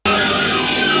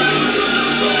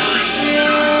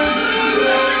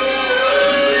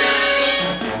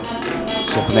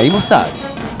סוכני מוסד,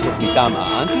 תוכניתם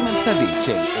האנטי-ממסדית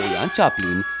של אוריאן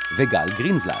צ'פלין וגל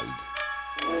גרינבלד.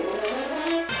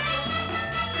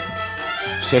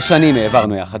 6 שנים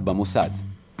העברנו יחד במוסד.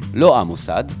 לא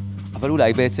המוסד, אבל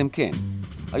אולי בעצם כן.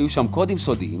 היו שם קודים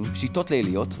סודיים, פשיטות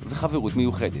ליליות וחברות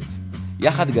מיוחדת.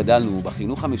 יחד גדלנו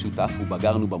בחינוך המשותף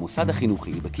ובגרנו במוסד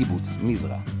החינוכי בקיבוץ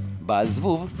מזרח. בעל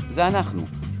זבוב זה אנחנו,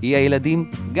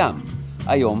 ילדים גם.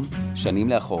 היום, שנים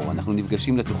לאחור, אנחנו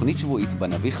נפגשים לתוכנית שבועית בה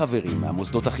נביא חברים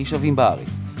מהמוסדות הכי שווים בארץ.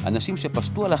 אנשים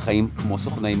שפשטו על החיים כמו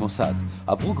סוכני מוסד,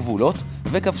 עברו גבולות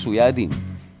וכבשו יעדים.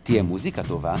 תהיה מוזיקה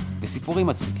טובה וסיפורים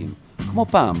מצחיקים, כמו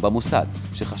פעם במוסד,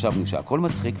 שחשבנו שהכל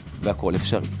מצחיק והכל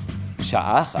אפשרי.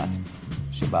 שעה אחת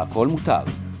שבה הכל מותר.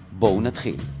 בואו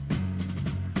נתחיל.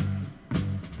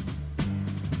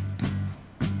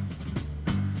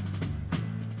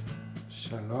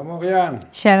 שלום אוריאן.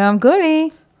 שלום גולי.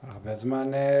 הרבה זמן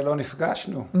לא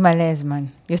נפגשנו. מלא זמן,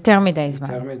 יותר מדי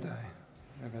זמן. יותר מדי.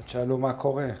 באמת שאלו מה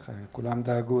קורה, כולם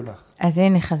דאגו לך. אז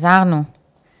הנה, חזרנו.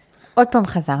 עוד פעם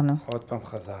חזרנו. עוד פעם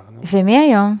חזרנו. ומי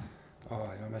היום?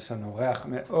 היום יש לנו ריח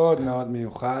מאוד מאוד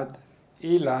מיוחד,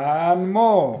 אילן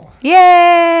מור.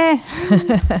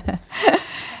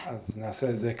 אז נעשה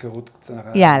איזה היכרות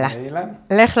קצרה. יאללה, אילן.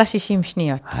 לך ל-60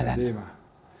 שניות. קדימה.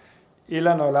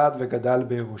 אילן נולד וגדל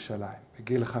בירושלים.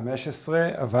 בגיל 15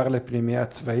 עבר לפנימייה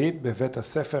צבאית בבית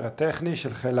הספר הטכני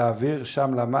של חיל האוויר,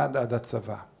 שם למד עד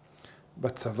הצבא.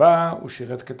 בצבא הוא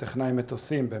שירת כטכנאי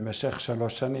מטוסים במשך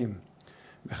 3 שנים.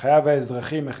 בחייו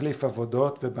האזרחים החליף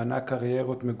עבודות ובנה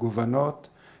קריירות מגוונות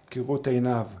כראות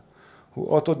עיניו. הוא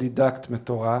אוטודידקט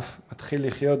מטורף, מתחיל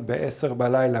לחיות ב-10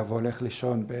 בלילה והולך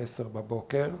לישון ב-10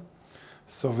 בבוקר,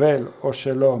 סובל או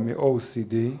שלא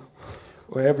מ-OCD,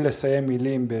 אוהב לסיים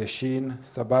מילים בשין,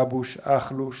 סבבוש,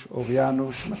 אחלוש,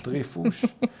 אוריאנוש, מטריפוש.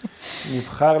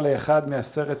 נבחר לאחד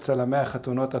מ10 צלמי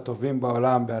החתונות הטובים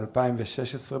בעולם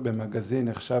ב-2016 במגזין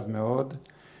נחשב מאוד.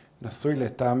 נשוי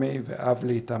לתמי ואב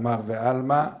לאיתמר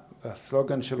ואלמה,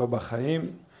 והסלוגן שלו בחיים,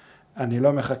 אני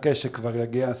לא מחכה שכבר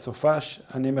יגיע הסופש,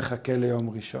 אני מחכה ליום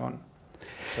ראשון.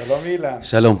 שלום אילן.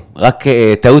 שלום, רק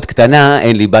טעות קטנה,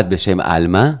 אין לי בת בשם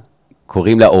אלמה,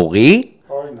 קוראים לה אורי.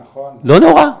 אוי, נכון. לא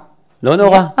נורא. לא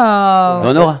נורא,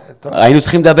 לא נורא. היינו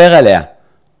צריכים לדבר עליה,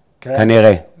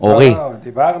 כנראה, אורי. לא,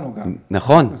 דיברנו גם.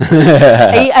 נכון.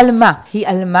 היא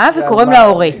אלמה וקוראים לה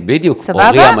אורי. בדיוק,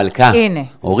 אורי המלכה. הנה.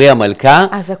 אורי המלכה.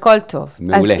 אז הכל טוב.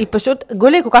 מעולה. אז היא פשוט,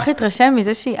 גולי כל כך התרשם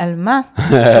מזה שהיא אלמה,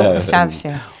 הוא חשב ש...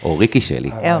 אוריקי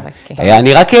שלי. אוריקי.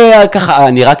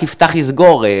 אני רק אפתח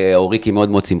יסגור, אוריקי מאוד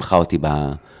מאוד שמחה אותי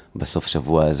בסוף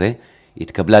שבוע הזה. היא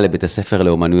התקבלה לבית הספר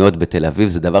לאומנויות בתל אביב,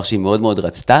 זה דבר שהיא מאוד מאוד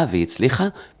רצתה והיא הצליחה,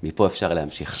 מפה אפשר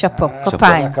להמשיך. שפו,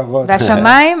 כפיים.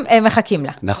 והשמיים מחכים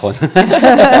לה. נכון.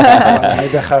 אני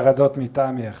בחרדות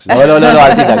מטעמי עכשיו. לא,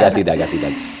 אל תדאג.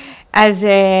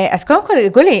 אז קודם כל,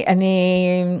 גולי,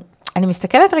 אני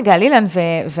מסתכלת רגע על אילן,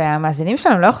 והמאזינים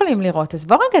שלנו לא יכולים לראות, אז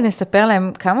בוא רגע נספר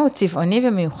להם כמה הוא צבעוני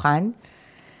ומיוחד.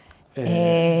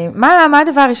 מה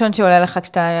הדבר הראשון שעולה לך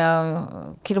כשאתה,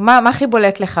 כאילו, מה הכי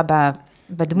בולט לך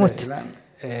בדמות?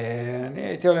 אני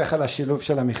הייתי הולך על השילוב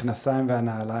של המכנסיים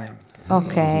והנעליים.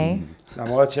 אוקיי.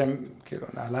 למרות שהן, כאילו,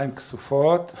 נעליים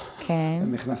כסופות,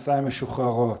 ומכנסיים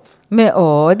משוחררות.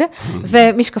 מאוד,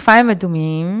 ומשקפיים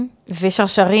אדומים,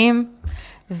 ושרשרים,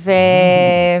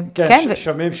 כן,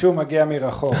 שומעים שהוא מגיע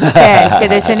מרחוק. כן,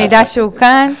 כדי שנדע שהוא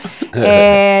כאן.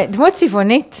 דמות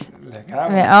צבעונית.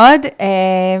 לגמרי. מאוד.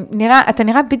 אתה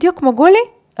נראה בדיוק כמו גולי?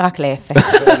 רק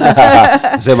להפך.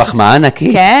 זה מחמאה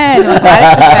ענקית. כן, זה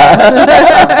מחמאה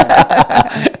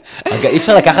ענקית. אי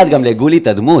אפשר לקחת גם לגולי את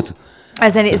הדמות.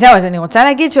 אז אני רוצה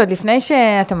להגיד שעוד לפני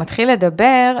שאתה מתחיל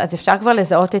לדבר, אז אפשר כבר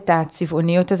לזהות את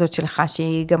הצבעוניות הזאת שלך,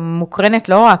 שהיא גם מוקרנת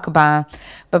לא רק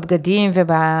בבגדים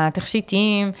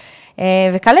ובתכשיטים,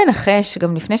 וקל לנחש,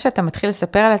 גם לפני שאתה מתחיל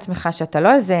לספר על עצמך, שאתה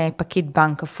לא איזה פקיד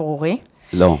בנק אפרורי.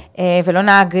 לא. ולא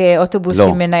נהג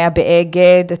אוטובוסים מניה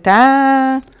באגד,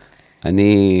 אתה...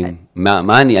 אני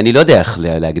לא יודע איך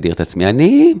להגדיר את עצמי,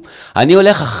 אני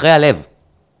הולך אחרי הלב.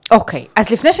 אוקיי, אז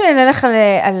לפני שנלך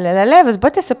על הלב, אז בוא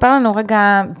תספר לנו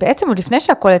רגע, בעצם עוד לפני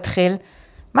שהכל התחיל,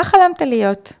 מה חלמת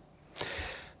להיות?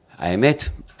 האמת,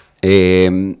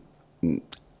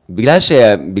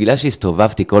 בגלל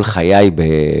שהסתובבתי כל חיי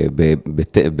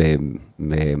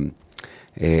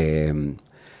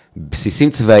בבסיסים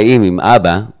צבאיים עם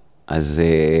אבא,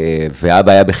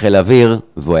 ואבא היה בחיל אוויר,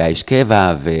 והוא היה איש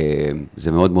קבע,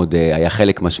 וזה מאוד מאוד היה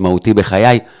חלק משמעותי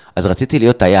בחיי, אז רציתי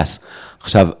להיות טייס.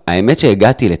 עכשיו, האמת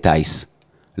שהגעתי לטייס,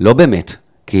 לא באמת,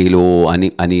 כאילו,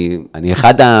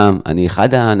 אני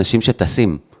אחד האנשים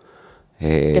שטסים,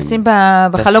 טסים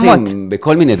בחלומות. טסים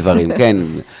בכל מיני דברים, כן.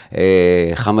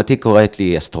 חמתי קוראת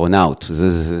לי אסטרונאוט,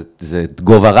 זה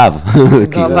גובה רב.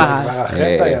 גובה רב.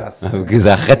 אחרי טייס.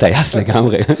 זה אחרי טייס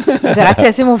לגמרי. זה רק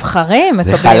טייסים מובחרים,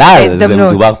 זה חלל, זה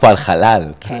מדובר פה על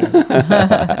חלל. כן.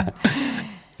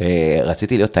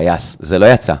 רציתי להיות טייס, זה לא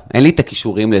יצא, אין לי את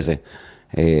הכישורים לזה,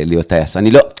 להיות טייס.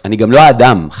 אני גם לא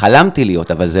האדם, חלמתי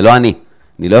להיות, אבל זה לא אני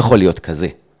לא יכול להיות כזה.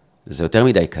 זה יותר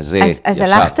מדי כזה ישר. אז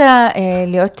הלכת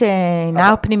להיות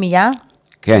נער פנימייה?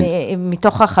 כן.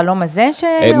 מתוך החלום הזה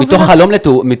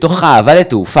מתוך האהבה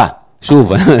לתעופה.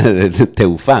 שוב,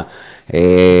 תעופה.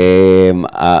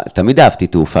 תמיד אהבתי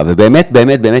תעופה, ובאמת,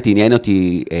 באמת, באמת עניין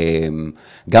אותי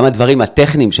גם הדברים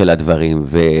הטכניים של הדברים,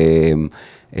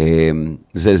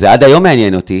 וזה עד היום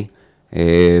מעניין אותי,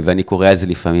 ואני קורא על זה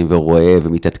לפעמים ורואה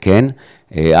ומתעדכן.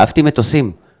 אהבתי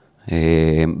מטוסים.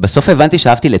 בסוף הבנתי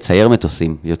שאהבתי לצייר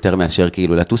מטוסים, יותר מאשר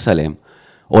כאילו לטוס עליהם,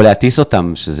 או להטיס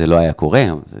אותם, שזה לא היה קורה.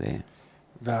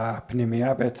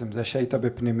 והפנימייה בעצם, זה שהיית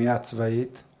בפנימייה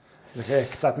צבאית, זה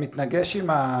קצת מתנגש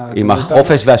עם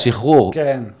החופש והשחרור.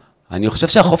 כן. אני חושב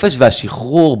שהחופש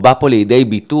והשחרור בא פה לידי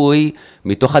ביטוי,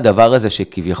 מתוך הדבר הזה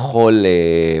שכביכול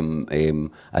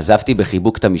עזבתי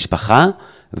בחיבוק את המשפחה,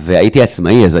 והייתי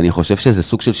עצמאי, אז אני חושב שזה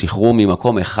סוג של שחרור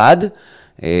ממקום אחד,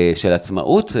 של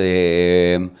עצמאות,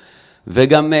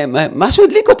 וגם משהו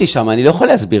הדליק אותי שם, אני לא יכול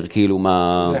להסביר כאילו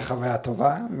מה... זה חוויה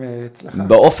טובה אצלך?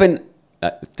 באופן,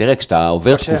 תראה, כשאתה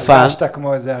עובר תקופה... או שהרגשת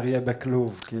כמו איזה אריה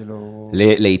בכלוב, כאילו...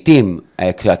 לעתים,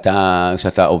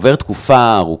 כשאתה עובר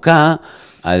תקופה ארוכה,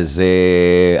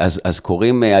 אז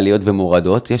קוראים עליות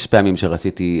ומורדות, יש פעמים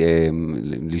שרציתי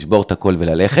לשבור את הכל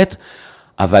וללכת,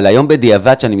 אבל היום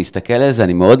בדיעבד שאני מסתכל על זה,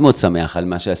 אני מאוד מאוד שמח על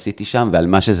מה שעשיתי שם, ועל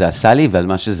מה שזה עשה לי, ועל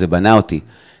מה שזה בנה אותי.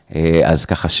 אז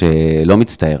ככה שלא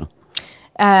מצטער.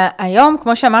 היום,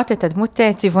 כמו שאמרת, את הדמות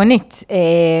צבעונית,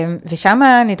 ושם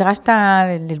נדרשת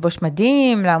ללבוש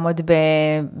מדים, לעמוד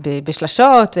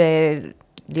בשלשות,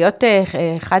 להיות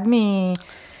אחד מ...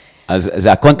 אז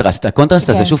זה הקונטרסט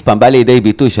הזה שוב פעם בא לידי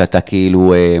ביטוי שאתה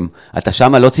כאילו, אתה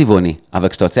שמה לא צבעוני, אבל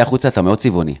כשאתה יוצא החוצה אתה מאוד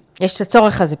צבעוני. יש את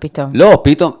הצורך הזה פתאום. לא,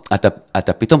 פתאום,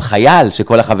 אתה פתאום חייל,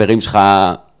 שכל החברים שלך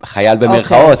חייל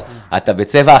במרכאות, אתה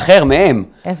בצבע אחר מהם.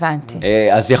 הבנתי.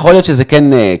 אז יכול להיות שזה כן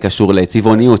קשור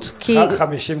לצבעוניות.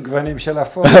 50 גוונים של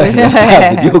אפור.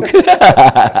 בדיוק.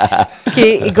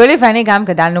 כי גולי ואני גם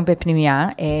גדלנו בפנימייה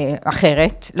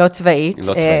אחרת, לא צבאית.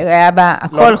 היה בה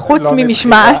הכל חוץ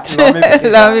ממשמעת.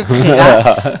 לא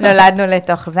מבחירה. נולדנו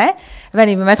לתוך זה.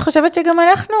 ואני באמת חושבת שגם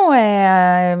אנחנו,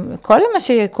 כל מה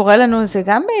שקורה לנו זה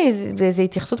גם באיזו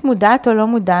התייחסות מודעת או לא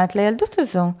מודעת לילדות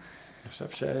הזו. אני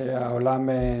חושב שהעולם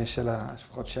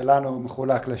לפחות שלנו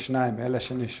מחולק לשניים, אלה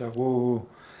שנשארו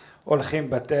הולכים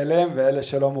בתלם, ואלה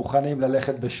שלא מוכנים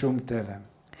ללכת בשום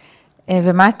תלם.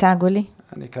 ומה אתה, גולי?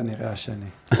 אני כנראה השני.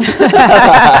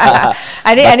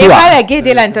 אני יכולה להגיד,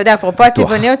 אילן, אתה יודע, אפרופו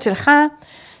הצבעוניות שלך,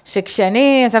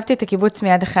 שכשאני עזבתי את הקיבוץ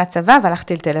מיד אחרי הצבא,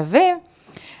 והלכתי לתל אביב,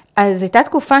 אז הייתה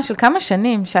תקופה של כמה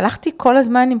שנים, שהלכתי כל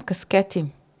הזמן עם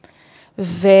קסקטים.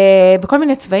 ובכל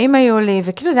מיני צבעים היו לי,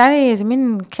 וכאילו זה היה לי איזה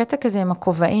מין קטע כזה עם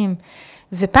הכובעים.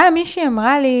 ופעם מישהי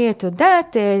אמרה לי, את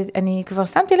יודעת, אני כבר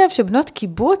שמתי לב שבנות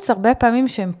קיבוץ, הרבה פעמים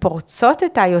שהן פורצות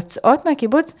את היוצאות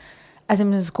מהקיבוץ, אז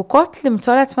הן זקוקות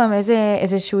למצוא לעצמם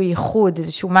איזשהו ייחוד,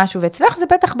 איזשהו משהו, ואצלך זה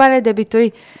בטח בא לידי ביטוי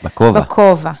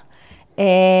בכובע.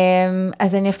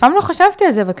 אז אני אף פעם לא חשבתי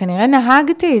על זה, וכנראה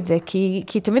נהגתי את זה,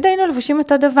 כי תמיד היינו לבושים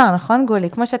אותו דבר, נכון גולי?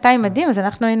 כמו שאתה עם מדים, אז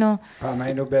אנחנו היינו... פעם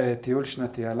היינו בטיול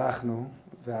שנתי, הלכנו,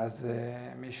 ואז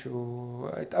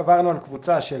עברנו על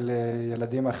קבוצה של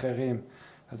ילדים אחרים,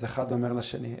 אז אחד אומר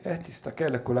לשני, תסתכל,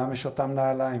 לכולם יש אותם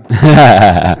נעליים.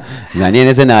 מעניין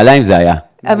איזה נעליים זה היה.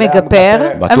 המגפר.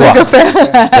 בטוח.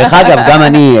 דרך אגב,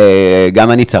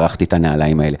 גם אני צרכתי את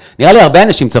הנעליים האלה. נראה לי הרבה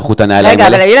אנשים צרכו את הנעליים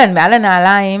האלה. רגע, אבל אילן, מעל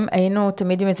הנעליים היינו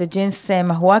תמיד עם איזה ג'ינס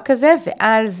מהוע כזה,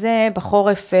 ועל זה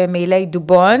בחורף מעילי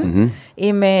דובון,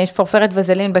 עם פורפרת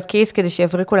וזלין בכיס, כדי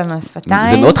שיבריקו לנו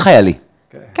השפתיים. זה מאוד חיילי.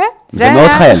 כן. זה מאוד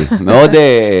חיילי, מאוד,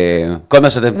 כל מה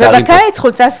שאתם תארים פה. ובקיץ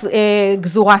חולצה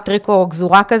גזורה, טריקו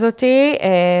גזורה כזאת.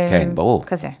 כן, ברור.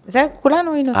 כזה. זה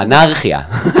כולנו היינו. אנרכיה.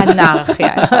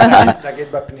 אנרכיה. נגיד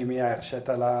בפנימיה, הרשית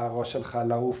לראש שלך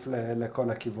לעוף לכל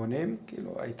הכיוונים? כאילו,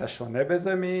 היית שונה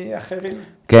בזה מאחרים?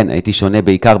 כן, הייתי שונה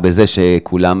בעיקר בזה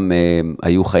שכולם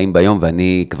היו חיים ביום,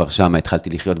 ואני כבר שם התחלתי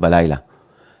לחיות בלילה.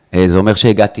 זה אומר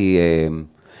שהגעתי,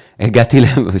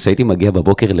 כשהייתי מגיע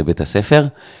בבוקר לבית הספר,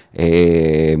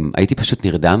 הייתי פשוט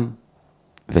נרדם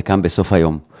וקם בסוף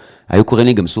היום. היו קוראים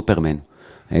לי גם סופרמן,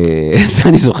 זה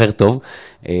אני זוכר טוב.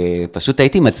 פשוט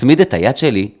הייתי מצמיד את היד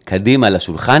שלי קדימה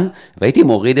לשולחן, והייתי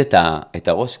מוריד את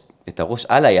הראש את הראש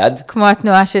על היד. כמו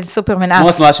התנועה של סופרמן אף. כמו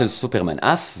התנועה של סופרמן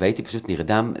אף, והייתי פשוט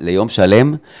נרדם ליום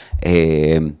שלם,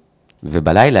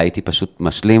 ובלילה הייתי פשוט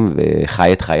משלים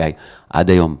וחי את חיי עד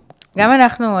היום. גם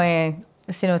אנחנו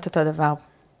עשינו את אותו דבר,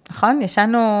 נכון?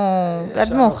 ישנו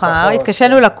עד מאוחר,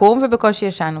 התקשינו לקום ובקושי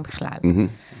ישנו בכלל.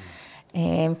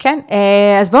 כן,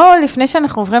 אז בואו לפני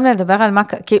שאנחנו עוברים לדבר על מה,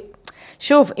 כי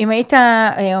שוב, אם היית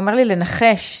אומר לי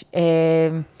לנחש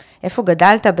איפה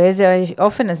גדלת, באיזה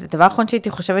אופן, אז דבר אחרון שהייתי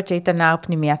חושבת שהיית נער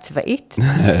פנימייה צבאית.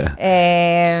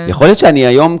 יכול להיות שאני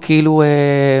היום כאילו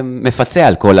מפצה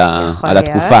על כל על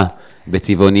התקופה,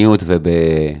 בצבעוניות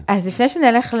אז לפני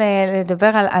שנלך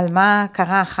לדבר על מה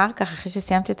קרה אחר כך, אחרי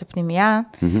שסיימתי את הפנימייה,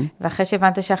 ואחרי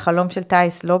שהבנת שהחלום של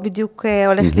טייס לא בדיוק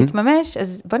הולך להתממש,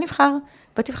 אז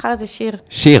בוא תבחר איזה שיר.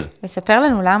 שיר. וספר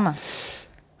לנו למה.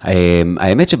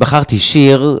 האמת שבחרתי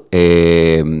שיר,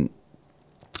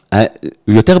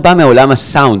 הוא יותר בא מעולם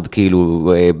הסאונד,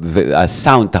 כאילו,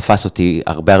 והסאונד תפס אותי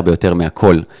הרבה יותר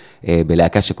מהכל,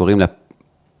 בלהקה שקוראים לה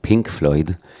פינק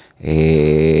פלויד,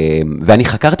 ואני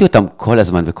חקרתי אותם כל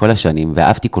הזמן וכל השנים,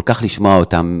 ואהבתי כל כך לשמוע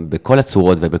אותם בכל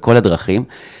הצורות ובכל הדרכים.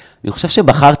 אני חושב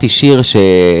שבחרתי שיר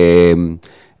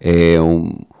שהוא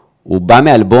בא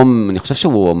מאלבום, אני חושב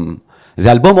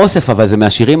זה אלבום אוסף, אבל זה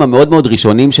מהשירים המאוד מאוד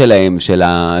ראשונים שלהם,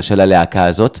 של הלהקה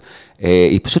הזאת.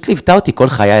 היא פשוט ליוותה אותי כל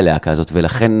חיי הלהקה הזאת,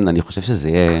 ולכן אני חושב שזה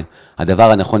יהיה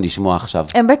הדבר הנכון לשמוע עכשיו.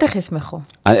 הם בטח ישמחו.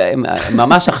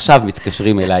 ממש עכשיו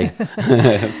מתקשרים אליי.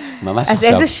 ממש עכשיו. אז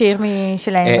איזה שיר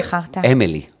שלהם בחרת?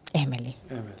 אמילי. אמילי.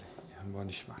 בוא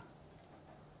נשמע.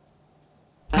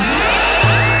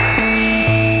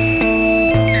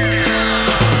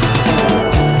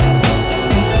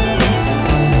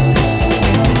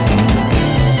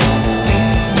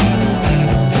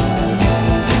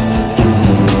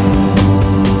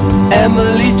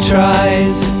 Emily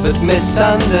tries but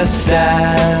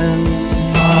misunderstands.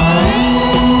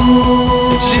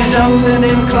 She's often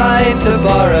inclined to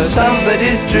borrow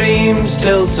somebody's dreams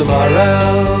till tomorrow.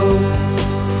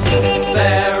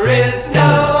 There is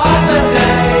no other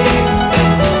day.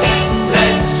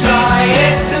 Let's try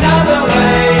it another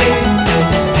way.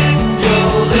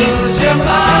 You'll lose your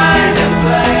mind and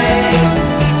play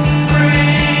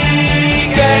free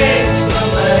games for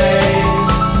me.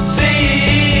 See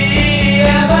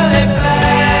Emily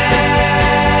play.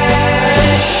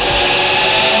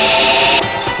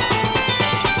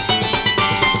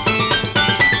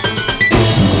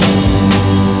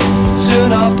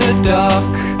 Soon after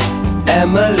dark,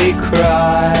 Emily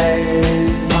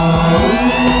cries,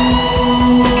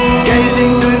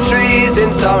 gazing through trees in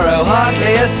sorrow,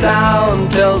 hardly a sound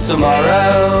till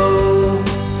tomorrow.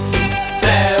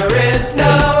 There is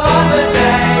no other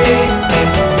day.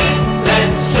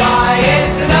 Let's try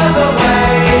it another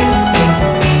way.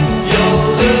 You'll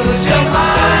lose your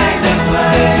mind and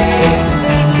play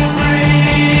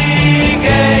free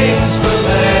games for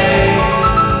me.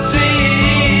 See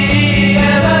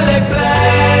Emily play.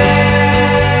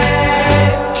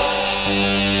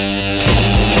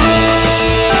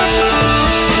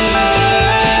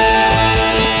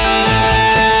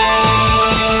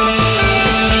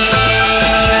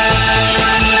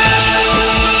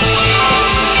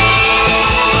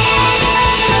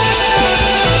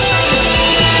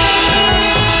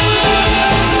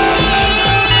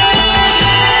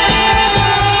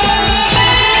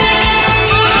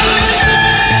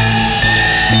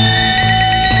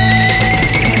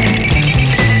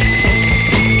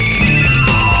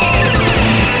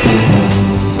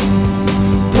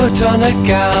 Put on a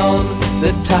gown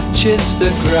that touches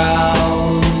the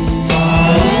ground.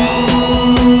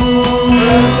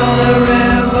 Float on a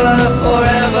river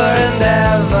forever and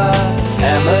ever.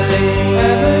 Emily,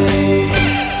 Emily,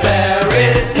 there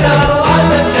is no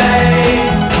other day.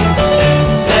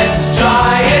 Let's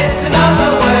try it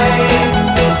another way.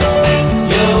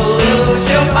 You'll lose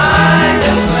your mind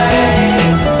and play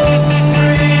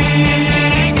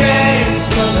free games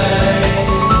for me.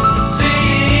 See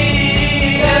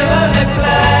Emily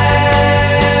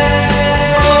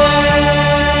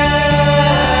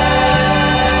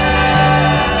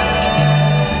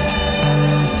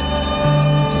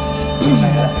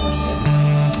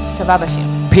סבבה שיר.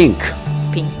 פינק.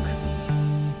 פינק.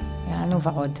 יענו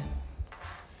ורוד.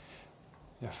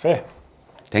 יפה.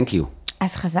 Thank you.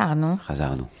 אז חזרנו.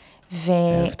 חזרנו.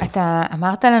 ואתה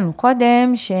אמרת לנו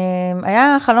קודם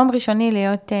שהיה חלום ראשוני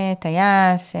להיות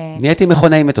טייס. נהייתי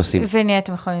מכונאי מטוסים. ונהיית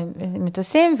מכונאי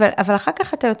מטוסים, אבל אחר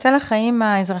כך אתה יוצא לחיים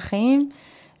האזרחיים,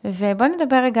 ובוא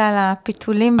נדבר רגע על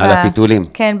הפיתולים. על הפיתולים.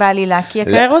 כן, בעלילה, כי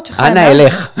הקריירות שלך... אנה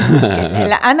אלך.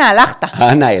 לאנה הלכת?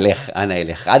 אנה אלך, אנה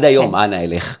אלך. עד היום, אנה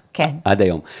אלך. כן. עד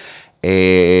היום.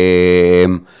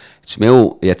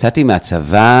 תשמעו, יצאתי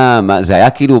מהצבא, זה היה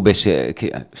כאילו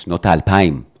בשנות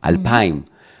ה-2000,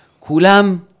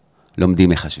 כולם לומדים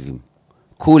מחשבים,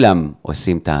 כולם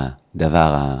עושים את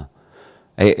הדבר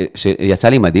שיצא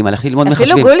לי מדהים, הלכתי ללמוד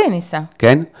מחשבים. אפילו גולי ניסה.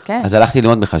 כן? כן. אז הלכתי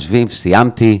ללמוד מחשבים,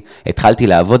 סיימתי, התחלתי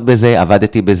לעבוד בזה,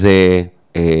 עבדתי בזה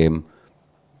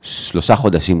 3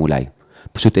 חודשים אולי.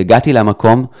 פשוט הגעתי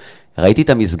למקום, ראיתי את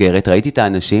המסגרת, ראיתי את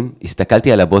האנשים,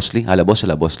 הסתכלתי על הבוס שלי, על הבוס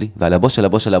של הבוס שלי, ועל הבוס של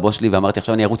הבוס של הבוס שלי, ואמרתי,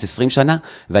 עכשיו אני ארוץ 20 שנה,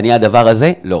 ואני הדבר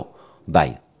הזה, לא,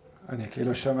 ביי. אני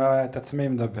כאילו שומע את עצמי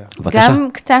מדבר. בבקשה. גם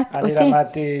קצת אותי. אני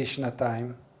למדתי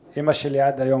 2. אמא שלי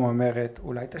עד היום אומרת,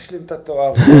 אולי תשלים את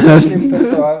התואר, אולי תשלים את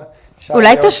התואר.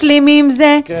 אולי תשלימי עם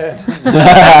זה. כן.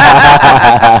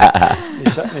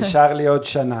 נשאר לי עוד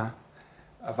שנה.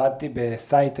 עבדתי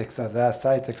בסייטקס, אז היה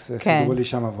סייטקס, סידרו לי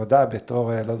שם עבודה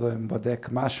בתור, לא יודע, בודק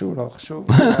משהו, לא חשוב,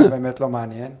 באמת לא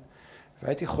מעניין.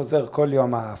 והייתי חוזר כל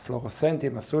יום,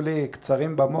 הפלורוסנטים עשו לי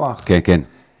קצרים במוח. כן, כן.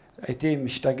 הייתי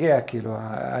משתגע, כאילו,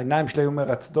 העיניים שלי היו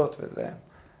מרצדות וזה.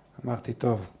 אמרתי,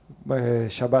 טוב,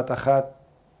 בשבת אחת,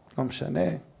 לא משנה,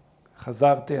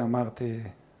 חזרתי, אמרתי,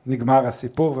 נגמר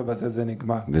הסיפור, ובזה זה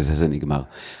נגמר. בזה זה נגמר.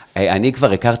 אני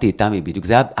כבר הכרתי את תמי בדיוק,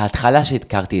 זה ההתחלה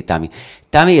שהכרתי את תמי.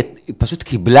 תמי פשוט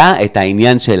קיבלה את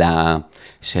העניין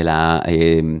של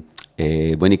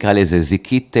בוא נקרא לזה,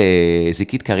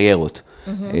 זיקית קריירות.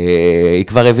 היא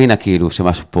כבר הבינה כאילו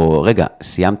שמשהו פה, רגע,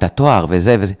 סיימת תואר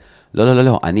וזה וזה.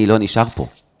 לא, אני לא נשאר פה.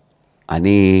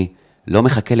 אני לא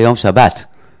מחכה ליום שבת,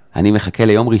 אני מחכה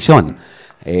ליום ראשון.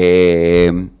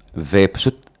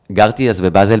 ופשוט גרתי אז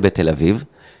בבאזל בתל אביב,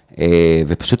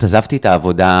 ופשוט עזבתי את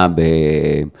העבודה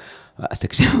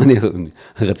תקשיב, אני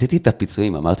רציתי את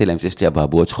הפיצויים, אמרתי להם שיש לי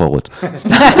אבעבועות שחורות.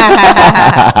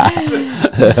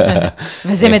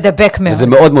 וזה מדבק מאוד. וזה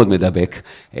מאוד מאוד מדבק.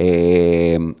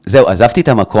 זהו, עזבתי את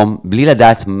המקום, בלי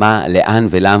לדעת מה, לאן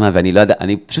ולמה, ואני לא יודע,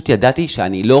 אני פשוט ידעתי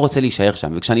שאני לא רוצה להישאר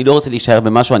שם, וכשאני לא רוצה להישאר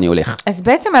במשהו, אני הולך. אז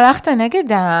בעצם הלכת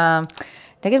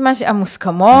נגד מה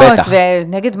המוסכמות,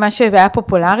 ונגד מה שהיה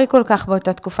פופולרי כל כך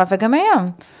באותה תקופה, וגם היום.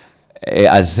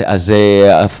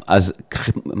 אז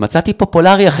מצאתי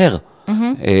פופולרי אחר,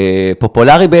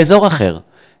 פופולרי באזור אחר.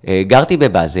 גרתי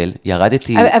בבאזל,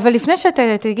 ירדתי... אבל לפני שאתה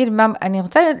תגיד, אני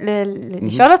רוצה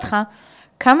לשאול אותך,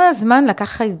 כמה זמן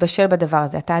לקח לך להתבשל בדבר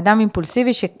הזה? אתה אדם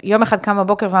אימפולסיבי שיום אחד קם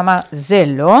בבוקר ואמר, זה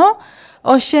לא?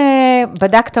 או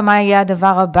שבדקת מה יהיה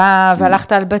הדבר הבא,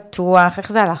 והלכת על בטוח,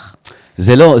 איך זה הלך?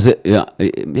 זה לא,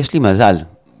 יש לי מזל.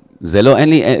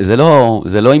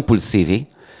 זה לא אימפולסיבי,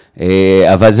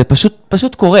 אבל זה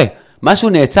פשוט קורה. משהו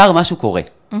נעצר, משהו קורה.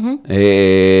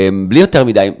 בלי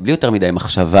יותר מדי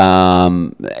מחשבה,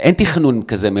 אין תכנון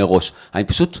כזה מראש. אני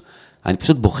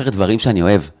פשוט בוחר דברים שאני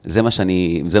אוהב. זה מה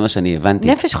שאני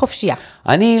הבנתי. נפש חופשייה.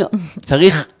 אני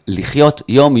צריך לחיות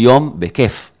יום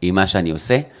בכיף עם מה שאני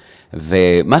עושה,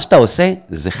 ומה שאתה עושה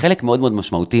זה חלק מאוד מאוד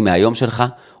משמעותי מהיום שלך,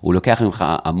 הוא לוקח ממך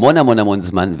המון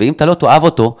זמן, ואם אתה לא תאהב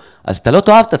אותו, אז אתה לא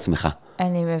תאהב את עצמך.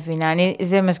 אני מבינה,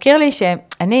 זה מזכיר לי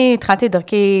שאני התחלתי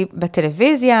דרכי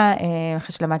בטלוויזיה,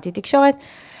 אחרי שלמדתי תקשורת,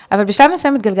 אבל בשלב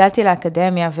מסוים התגלגלתי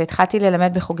לאקדמיה, והתחלתי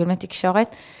ללמד בחוגים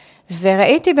לתקשורת,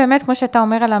 וראיתי באמת, כמו שאתה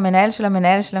אומר על המנהל של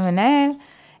המנהל של המנהל,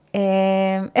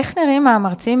 איך נראים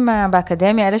המרצים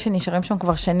באקדמיה, אלה שנשארים שם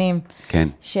כבר שנים. כן.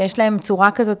 שיש להם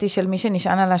צורה כזאת של מי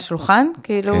שנשען על השולחן,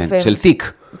 כאילו. כן, של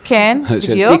תיק. כן, בדיוק.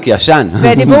 של תיק ישן.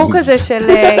 ודיבור כזה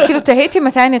של, כאילו תהיתי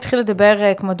מתי אני אתחיל לדבר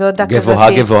כמו דודה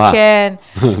כזאת. גבוהה. כן,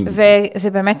 וזה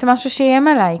באמת משהו שאיים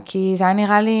עליי, כי זה היה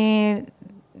נראה לי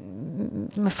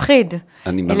מפחיד.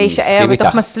 להישאר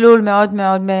בתוך מסלול מאוד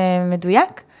מאוד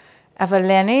מדויק.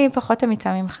 אבל אני פחות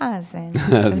אמיצה ממך,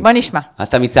 אז בוא נשמע.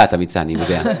 אתה אמיצה, אני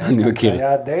יודע, אני מכיר.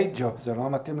 היה די ג'וב, זה לא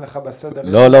מתאים לך בסדר.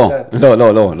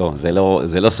 לא,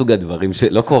 זה לא סוג הדברים,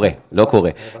 לא קורה.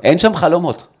 אין שם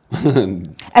חלומות.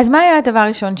 אז מה היה הדבר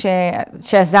הראשון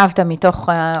שעזבת מתוך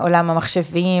עולם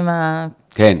המחשבים?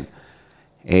 כן,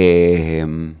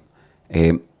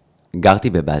 גרתי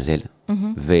בבאזל,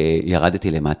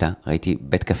 וירדתי למטה, ראיתי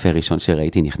בית קפה ראשון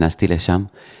שראיתי, נכנסתי לשם,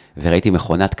 וראיתי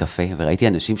מכונת קפה, וראיתי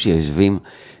אנשים שיושבים,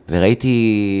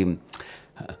 וראיתי...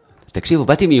 תקשיבו,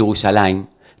 באתי מירושלים,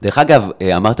 דרך אגב,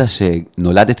 אמרת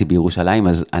שנולדתי בירושלים,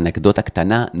 אז אנקדוטה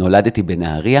קטנה, נולדתי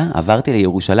בנהריה, עברתי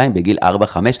לירושלים בגיל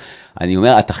 4-5, אני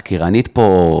אומר, התחקירנית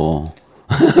פה...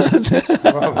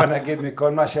 בוא נגיד,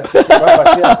 מכל מה שעשיתי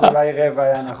בבטיח, אולי רבע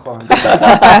היה נכון.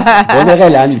 בוא נראה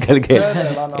לאן נתגלגל.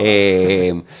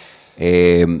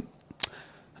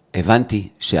 הבנתי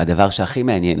שהדבר שהכי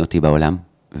מעניין אותי בעולם,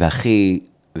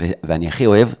 ואני הכי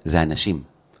אוהב, זה אנשים.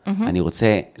 אני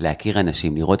רוצה להכיר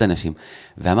אנשים, לראות אנשים.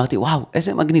 ואמרתי, וואו,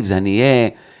 איזה מגניב זה, אני אהיה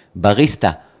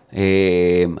בריסטה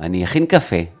אני אכין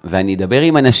קפה, ואני אדבר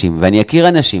עם אנשים, ואני אכיר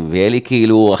אנשים, ויהיה לי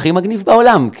כאילו הכי מגניב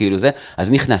בעולם, כאילו זה.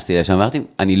 אז נכנסתי לשם, אמרתי,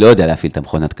 אני לא יודע להפעיל את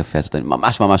המכונת קפה הזאת, אני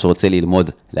ממש רוצה ללמוד,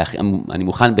 אני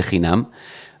מוכן בחינם,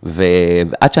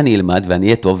 ועד שאני אלמד ואני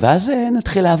אהיה טוב, ואז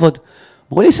נתחיל לעבוד.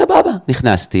 אמרו לי, סבבה,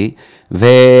 נכנסתי,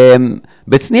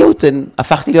 ובצניעות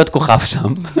הפכתי להיות כוכב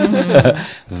שם,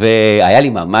 והיה לי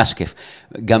ממש כיף.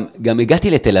 גם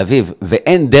הגעתי לתל אביב,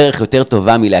 ואין דרך יותר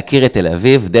טובה מלהכיר את תל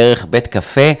אביב, דרך בית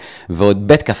קפה, ועוד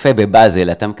בית קפה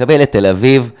בבאזל, אתה מקבל את תל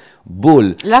אביב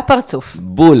בול. לפרצוף.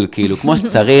 בול, כאילו, כמו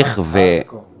שצריך,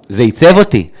 וזה ייצב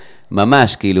אותי,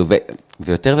 ממש, כאילו,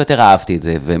 ויותר ויותר אהבתי את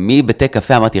זה, ומבתי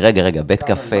קפה אמרתי, רגע, בית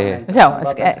קפה. זהו,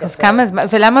 אז כמה זמן,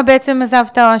 ולמה בעצם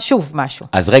עזבת שוב משהו?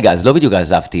 אז רגע, אז לא בדיוק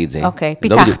עזבתי את זה. אוקיי,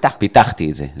 פיתחת.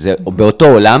 פיתחתי את זה. באותו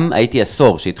עולם הייתי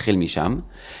עשור שהתחיל משם,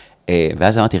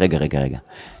 ואז אמרתי, רגע,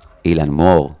 אילן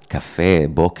מור, קפה,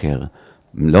 בוקר,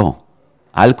 לא,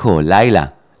 אלכוהול, לילה,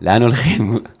 לאן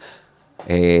הולכים?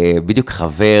 בדיוק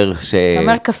חבר ש... אתה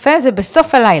אומר, קפה זה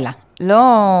בסוף הלילה. לא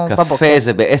בבוקר. קפה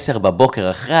זה ב10 בבוקר,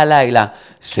 אחרי הלילה,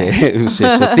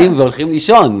 ששותים והולכים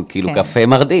לישון, כאילו קפה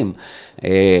מרדים.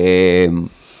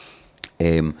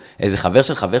 איזה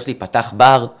חבר שלי פתח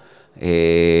בר,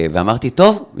 ואמרתי,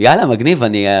 טוב, יאללה, מגניב,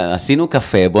 עשינו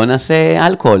קפה, בוא נעשה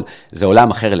אלכוהול. זה עולם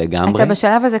אחר לגמרי. אתה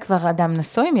בשלב הזה כבר אדם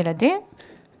נשוי עם ילדים?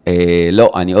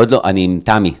 לא, אני עוד לא, אני עם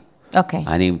תמי. אוקיי.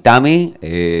 אני עם תמי,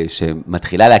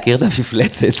 שמתחילה להכיר את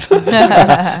המפלצת.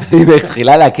 היא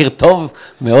מתחילה להכיר טוב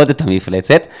מאוד את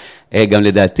המפלצת. גם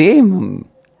לדעתי,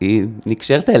 היא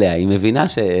נקשרת אליה, היא מבינה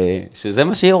שזה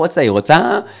מה שהיא רוצה. היא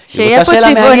רוצה שיהיה פה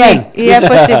צבעוני. יהיה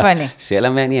פה צבעוני. שיהיה לה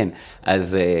מעניין.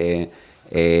 אז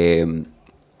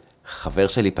חבר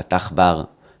שלי פתח בר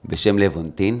בשם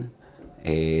לבונטין.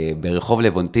 ברחוב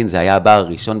לבונטין, זה היה הבר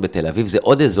הראשון בתל אביב. זה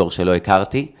עוד אזור שלא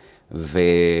הכרתי.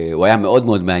 והוא היה מאוד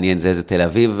מאוד מעניין, זה תל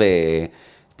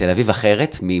אביב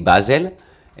אחרת, מבאזל.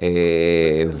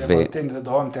 לבונטין זה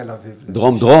דרום תל אביב.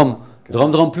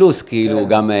 דרום פלוס, כאילו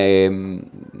גם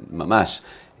ממש.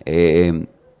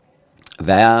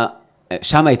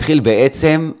 שם התחיל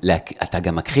בעצם, אתה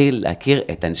גם מתחיל להכיר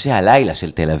את אנשי הלילה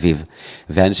של תל אביב.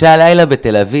 ואנשי הלילה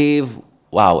בתל אביב,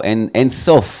 וואו, אין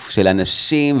סוף של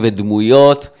אנשים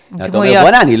ודמויות. אתה אומר,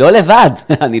 בוא'נה,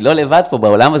 אני לא לבד פה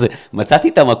בעולם הזה, מצאתי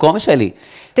את המקום שלי.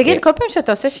 תגיד, כל פעם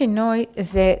שאתה עושה שינוי,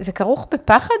 זה כרוך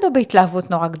בפחד או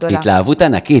בהתלהבות נורא גדולה? התלהבות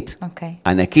ענקית. אוקיי.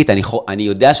 ענקית, אני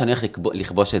יודע שאני הולך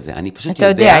לכבוש את זה, אני פשוט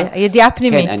יודע. אתה יודע, ידיעה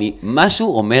פנימית. כן,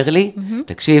 משהו אומר לי,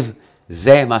 תקשיב,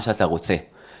 זה מה שאתה רוצה,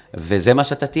 וזה מה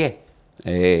שאתה תהיה.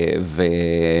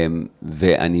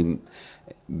 ואני,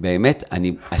 באמת,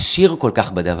 אני עשיר כל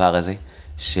כך בדבר הזה,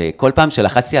 שכל פעם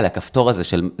שלחצתי על הכפתור הזה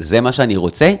של זה מה שאני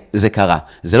רוצה, זה קרה.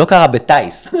 זה לא קרה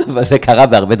בטייס, אבל זה קרה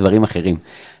בהרבה דברים אחרים.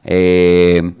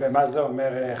 ומה זה אומר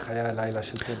חיי הלילה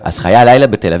של תל אביב? אז חיי הלילה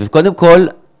בתל אביב, קודם כל,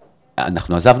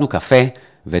 אנחנו עזבנו קפה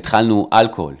והתחלנו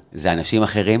אלכוהול. זה אנשים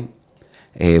אחרים,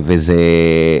 וזה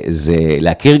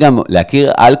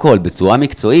להכיר אלכוהול בצורה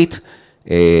מקצועית,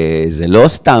 זה לא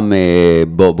סתם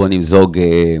בוא נמזוג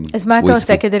וויסקי. אז מה אתה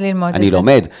עושה כדי ללמוד את זה? אני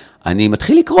לומד, אני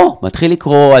מתחיל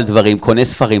לקרוא על דברים, קונה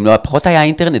ספרים, לא, פחות היה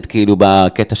אינטרנט כאילו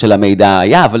בקטע של המידע,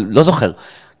 היה, אבל לא זוכר.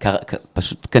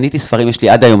 פשוט קניתי ספרים, יש לי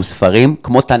עד היום ספרים,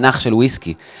 כמו תנ"ך של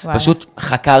וויסקי. פשוט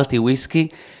חקרתי וויסקי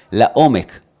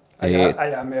לעומק.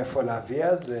 היה מאיפה להביא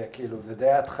אז? כאילו, זה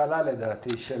די התחלה לדעתי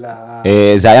של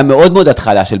זה היה מאוד מאוד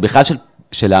התחלה,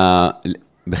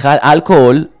 בכלל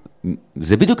אלכוהול,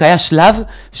 זה בדיוק היה שלב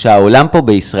שהעולם פה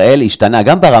בישראל השתנה,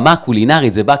 גם ברמה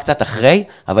הקולינרית זה בא קצת אחרי,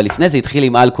 אבל לפני זה התחיל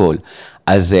עם אלכוהול.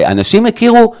 אז אנשים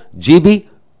הכירו ג'יבי,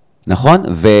 נכון?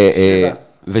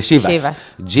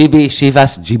 ושיבס. ג'יבי,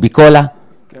 שיבס, ג'יבי קולה,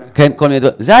 כן, כל מיני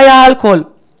דברים. זה היה אלכוהול.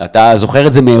 אתה זוכר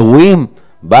את זה מאירועים?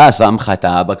 בא, שם לך את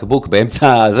הבקבוק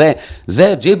באמצע הזה,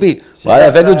 זה ג'יבי, וואלה,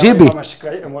 הבאנו ג'יבי.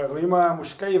 האירועים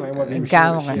המושקעים, היו מביאים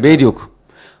שיבס. בדיוק.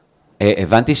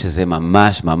 הבנתי שזה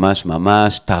ממש, ממש,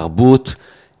 ממש תרבות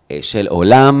של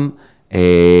עולם,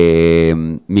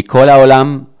 מכל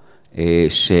העולם,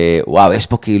 שוואו, יש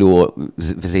פה כאילו,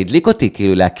 וזה הדליק אותי,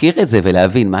 כאילו להכיר את זה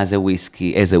ולהבין מה זה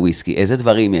וויסקי, איזה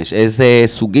דברים יש, איזה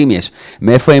סוגים יש,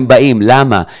 מאיפה הם באים,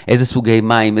 למה, איזה סוגי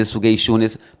מים, איזה סוגי עישון,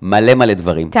 מלא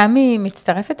דברים. תמי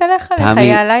מצטרפת אליך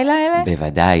לחיי הלילה האלה?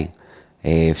 בוודאי.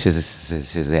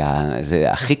 שזה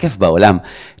הכי כיף בעולם.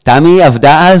 תמי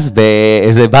עבדה אז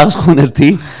באיזה בר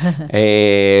שכונתי.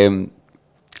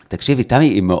 תקשיבי, תמי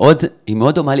היא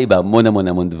מאוד דומה לי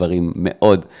בהמון דברים,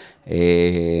 מאוד.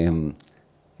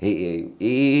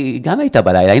 היא גם הייתה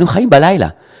בלילה, היינו חיים בלילה.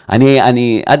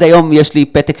 עד היום יש לי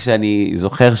פתק שאני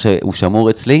זוכר שהוא שמור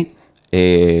אצלי,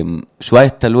 שהוא היה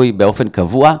תלוי באופן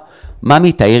קבוע,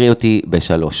 ממי תעירי אותי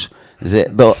ב3.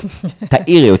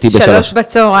 תאירי אותי ב3. 3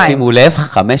 בצהריים. שימו לב,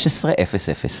 15:00.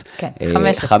 כן,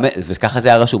 15. וככה זה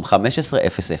היה רשום, 15:00.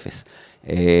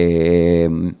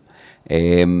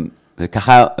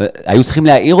 וככה, היו צריכים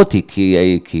להעיר אותי,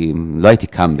 כי לא הייתי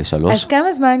קם ב3. אז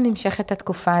כמה זמן נמשכת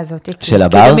התקופה הזאת? של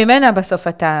הבר? כי גם ממנה בסוף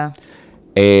אתה...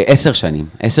 10 שנים.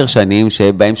 10 שנים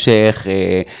שבהמשך,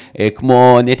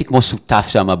 נהייתי כמו שותף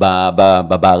שם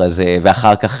בבר הזה,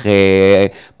 ואחר כך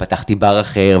פתחתי בר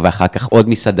אחר, ואחר כך עוד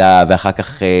מסעדה, ואחר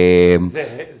כך...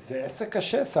 זה עסק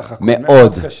קשה סך הכל.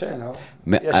 מאוד. קשה, לא?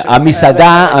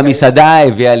 המסעדה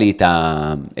הביאה לי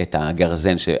את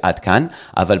הגרזן שעד כאן,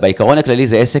 אבל בעיקרון הכללי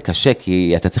זה עסק קשה,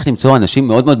 כי אתה צריך למצוא אנשים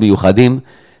מאוד מאוד מיוחדים,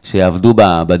 שיעבדו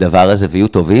בדבר הזה ויהיו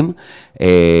טובים.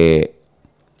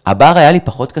 הבר היה לי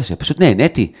פחות קשה, פשוט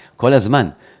נהניתי כל הזמן.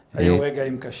 היו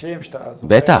רגעים קשים שאתה זוכר,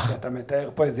 בטח. אתה מתאר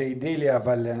פה איזה אידיליה,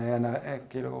 אבל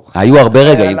כאילו... היו הרבה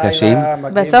רגעים קשים.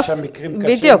 בסוף,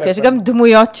 בדיוק, יש גם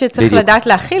דמויות שצריך לדעת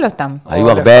להכיל אותם. היו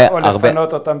הרבה... או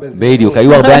לפנות אותם בזיכוי. בדיוק,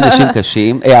 היו הרבה אנשים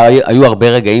קשים, היו הרבה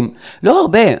רגעים, לא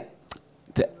הרבה,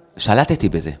 שלטתי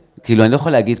בזה, כאילו אני לא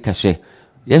יכול להגיד קשה.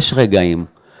 יש רגעים,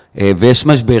 ויש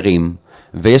משברים,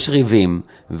 ויש ריבים,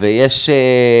 ויש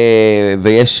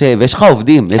לך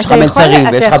עובדים, יש לך מצרים,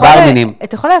 ויש לך ברמנים.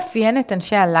 אתה יכול לאפיין את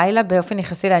אנשי הלילה באופן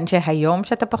יחסי לאנשי היום,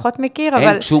 שאתה פחות מכיר, אבל...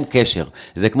 אין שום קשר.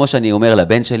 זה כמו שאני אומר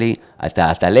לבן שלי, אתה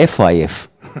עטלף או עייף?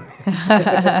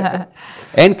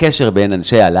 אין קשר בין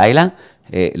אנשי הלילה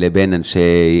לבין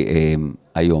אנשי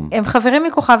היום. הם חברים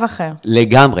מכוכב אחר.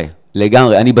 לגמרי.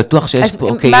 אני בטוח שיש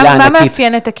פה קהילה ענקית. מה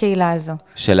מאפיין את הקהילה הזו?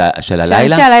 של הלילה?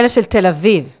 שאנשי הלילה של תל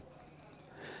אביב.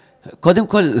 קודם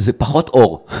כל, זה פחות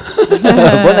אור.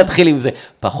 בוא נתחיל עם זה.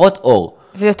 פחות אור.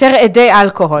 ויותר עדי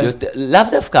אלכוהול. לאו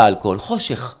דווקא אלכוהול,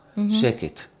 חושך,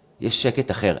 שקט. יש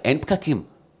שקט אחר. אין פקקים.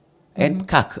 אין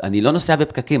פקק. אני לא נוסע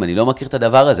בפקקים, אני לא מכיר את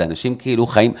הדבר הזה. אנשים כאילו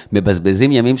חיים,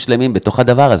 מבזבזים ימים שלמים בתוך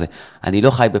הדבר הזה. אני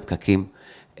לא חי בפקקים.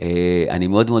 אני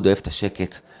מאוד מאוד אוהב את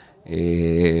השקט.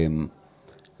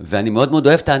 ואני מאוד מאוד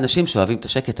אוהב את האנשים שאוהבים את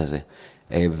השקט הזה.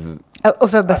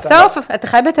 ובסוף, אתה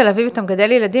חי בתל אביב, אתה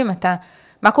מגדל ילדים,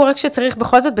 מה קורה כשצריך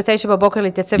בכל זאת ב9 בבוקר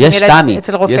להתייצב ילד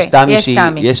אצל רופא?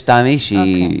 יש תמי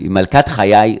שהיא מלכת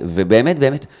חיי, ובאמת,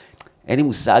 באמת, אין לי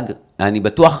מושג, אני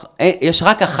בטוח, יש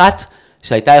רק אחת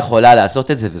שהייתה יכולה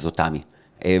לעשות את זה, וזו תמי.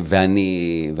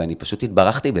 ואני פשוט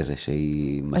התברכתי בזה,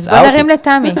 שהיא מצאה אותי. אז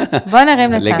בוא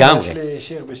נרים לתמי. לגמרי. יש לי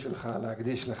שיר בשבילך,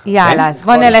 להקדיש לך. יאללה, אז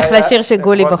בוא נלך לשיר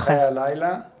שגולי בוחר. בכל חיי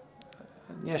הלילה,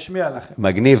 אני אשמיע לכם.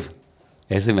 מגניב.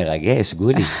 איזה מרגש,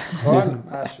 גולי. נכון?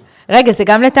 משהו. רגע, זה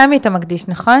גם לתמי אתה מקדיש,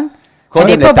 נכון? קודם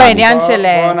אני פה לתמי. בעניין של...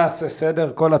 בוא נעשה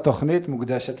סדר, כל התוכנית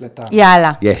מוקדשת לתמי.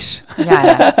 יאללה. יש.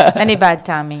 יאללה, אני בעד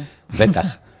תמי. בטח.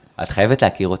 את חייבת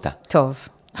להכיר אותה. טוב.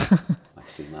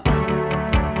 מקסימה.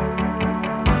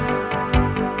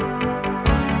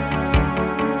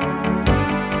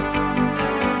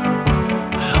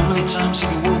 How many times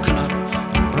have you woken up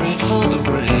and prayed for the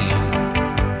rain?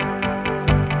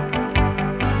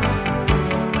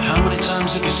 How many times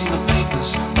have you seen the papers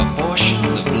apportion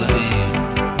the blame?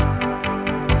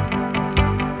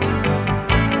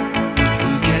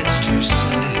 Who gets to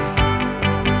say?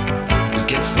 Who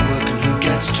gets the work and who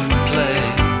gets to play?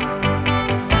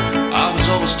 I was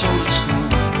always told at school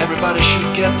everybody should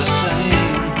get the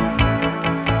same.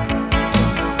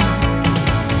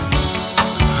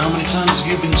 How many times have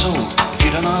you been told if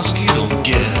you don't ask you don't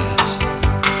get?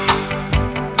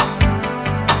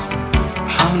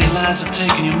 How many lads have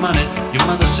taken your money? Your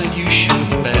mother said you should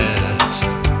bet.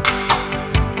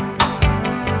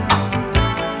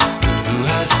 Who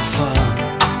has the fun?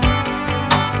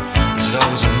 Is it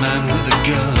always a man with a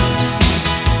gun?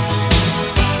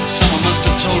 Someone must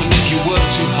have told him if you work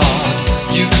too hard,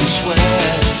 you can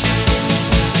sweat.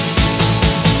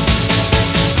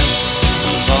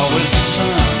 There's always the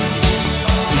sun.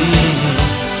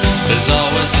 There's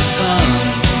always the sun.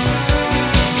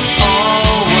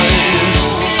 Always,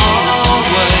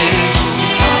 always,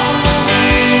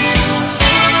 always the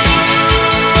sun.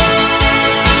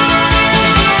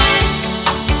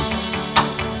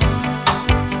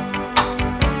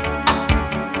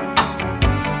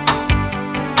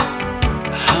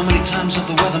 How many times have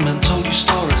the weathermen told you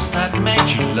stories that made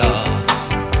you laugh?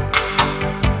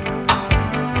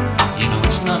 You know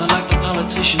it's not unlike the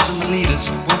politicians and the leaders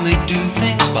when they do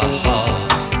things by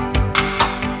half.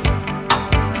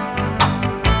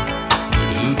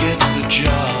 But who gets the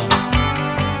job?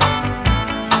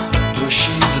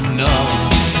 Pushing the knob.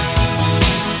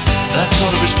 That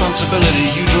sort of responsibility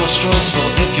you draw straws for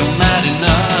if you're mad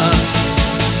enough.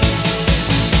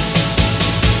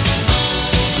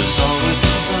 There's always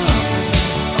the sun.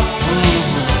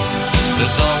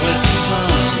 There's always the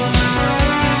sun.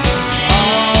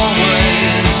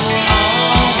 Always, always.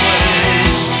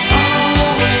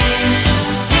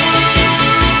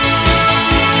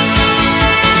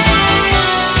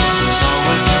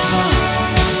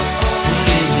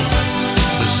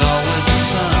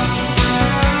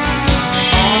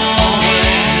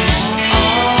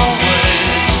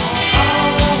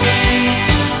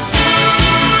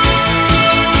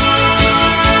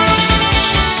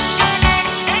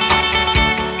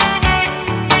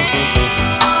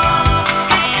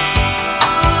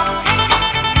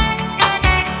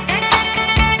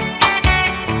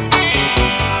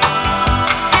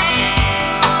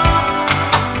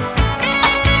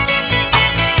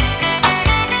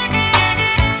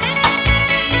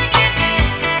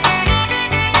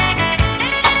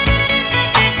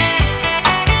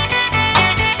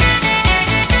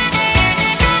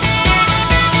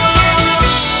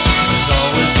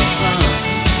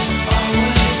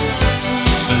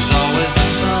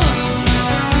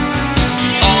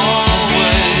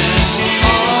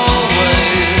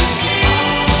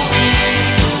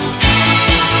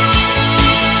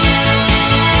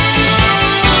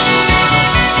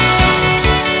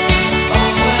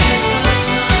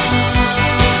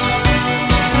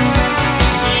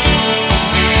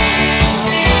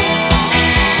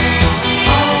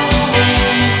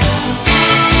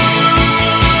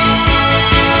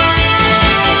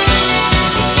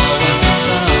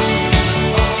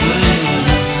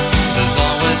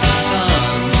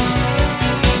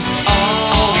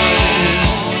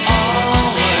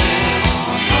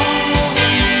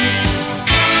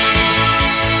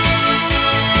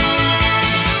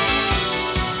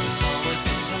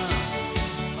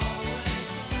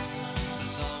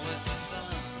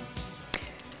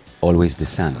 is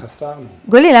the sun. חסרנו.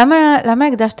 גולי, למה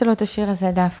הקדשת לו את השיר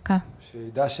הזה דווקא?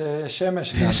 שידע שיש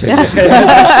שמש.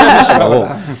 ברור,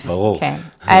 ברור. כן,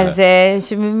 אז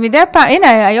מדי פעם,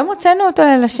 הנה, היום הוצאנו אותו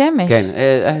לשמש. כן,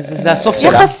 זה הסוף שלה.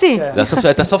 יחסית.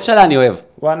 את הסוף שלה אני אוהב.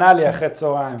 הוא ענה לי אחרי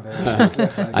צהריים.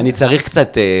 אני צריך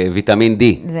קצת ויטמין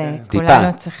D. זה, טיפה.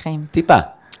 כולנו צריכים. טיפה.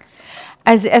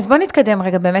 אז בוא נתקדם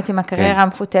רגע באמת עם הקריירה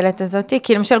המפותלת הזאת,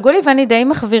 כי למשל גולי ואני די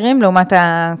מחבירים לעומת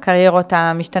הקריירות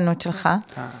המשתנות שלך.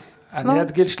 אני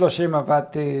עד גיל 30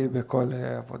 עבדתי בכל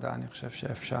עבודה, אני חושב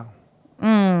שאפשר.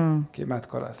 כמעט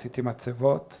כל, עשיתי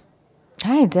מצבות.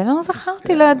 את זה לא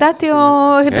זכרתי, לא ידעתי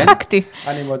או הדחקתי.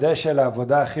 אני מודה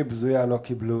שלעבודה הכי בזויה לא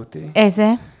קיבלו אותי.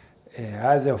 איזה?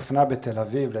 היה איזה אופנה בתל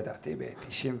אביב, לדעתי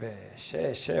ב-96,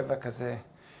 7 כזה.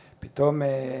 פתאום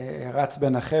רץ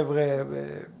בין החבר'ה,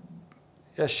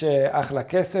 יש אחלה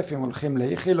כסף, אם הולכים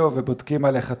לאיכילו ובודקים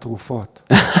עליך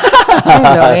תרופות.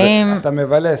 אלוהים. אתה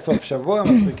מבלה סוף שבוע,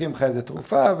 מצחיקים לך איזה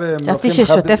תרופה, חשבתי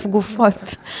ששוטף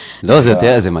גופות. לא,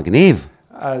 זה מגניב.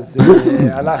 אז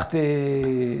הלכתי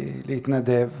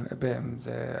להתנדב,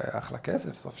 זה אחלה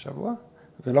כסף, סוף שבוע,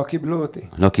 ולא קיבלו אותי.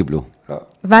 לא קיבלו. לא.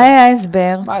 מה היה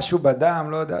ההסבר? משהו בדם,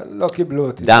 לא יודע, לא קיבלו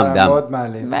אותי. דם. זה היה מאוד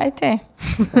מעליב. בעייתי.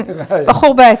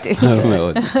 בחור בעייתי.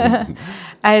 מאוד.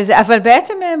 אבל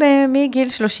בעצם מגיל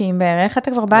 30 בערך,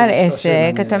 אתה כבר בעל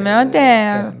עסק, אתה מאוד...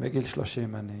 כן, בגיל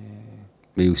 30 אני...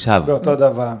 מיושב. באותו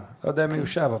דבר. לא יודע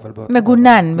מיושב, אבל באותו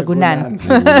דבר. מגונן.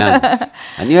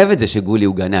 אני אוהב את זה שגולי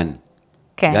הוא גנן.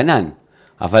 כן. גנן.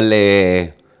 אבל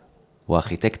הוא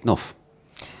ארכיטקט נוף.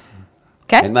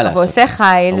 כן, אין מה לעשות. הוא עושה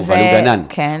חיל. אבל הוא גנן.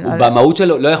 כן. הוא במהות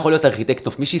שלו לא יכול להיות ארכיטקט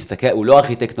נוף. מי שיסתכל, הוא לא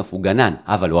ארכיטקט נוף, הוא גנן.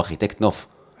 אבל הוא ארכיטקט נוף.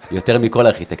 יותר מכל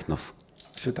ארכיטקט נוף.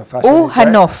 שותפה שלי. הוא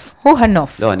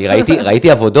הנוף. לא, אני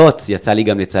ראיתי עבודות, יצא לי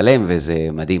גם לצלם, וזה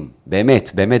מדהים.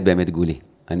 באמת, באמת, באמת גולי.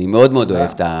 אני מאוד מאוד אוהב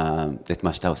את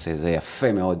מה שאתה עושה, זה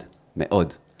יפה מאוד,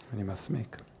 מאוד. אני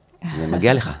מסמיק. זה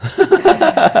מגיע לך.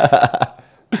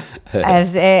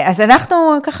 אז אנחנו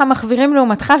ככה מחבירים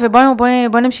לעומתך,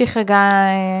 ובוא נמשיך רגע.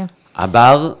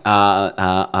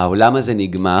 העולם הזה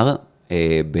נגמר,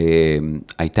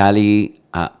 הייתה לי,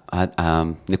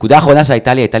 הנקודה האחרונה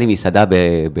שהייתה לי מסעדה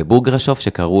בבורגרשוף,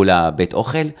 שקראו לה בית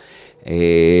אוכל,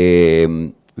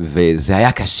 וזה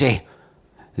היה קשה.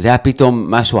 זה היה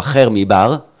פתאום משהו אחר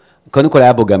מבר. קודם כל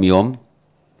היה בו גם יום,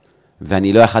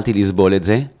 ואני לא יכלתי לסבול את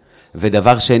זה.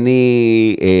 ודבר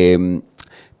שני,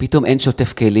 פתאום אין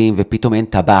שוטף כלים, ופתאום אין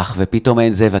טבח, ופתאום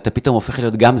אין זה, ואתה פתאום הופך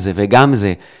להיות גם זה וגם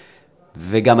זה.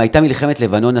 וגם הייתה מלחמת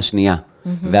לבנון השנייה.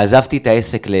 ועזבתי את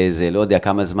העסק לאיזה, לא יודע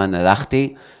כמה זמן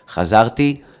הלכתי,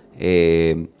 חזרתי,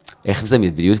 איך זה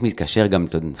בדיוק מתקשר גם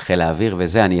חיל האוויר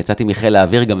וזה, אני יצאתי מחיל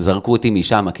האוויר, גם זרקו אותי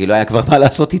משם, כי לא היה כבר מה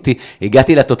לעשות איתי,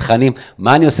 הגעתי לתותחנים,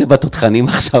 מה אני עושה בתותחנים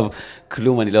עכשיו?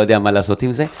 כלום, אני לא יודע מה לעשות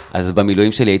עם זה, אז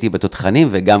במילואים שלי הייתי בתותחנים,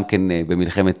 וגם כן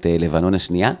במלחמת לבנון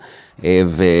השנייה,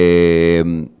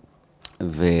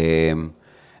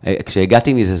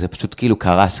 כשהגעתי מזה, זה פשוט כאילו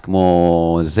קרס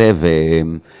כמו זה,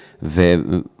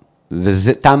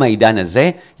 וזה תם העידן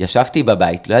הזה, ישבתי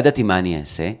בבית, לא ידעתי מה אני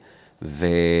אעשה,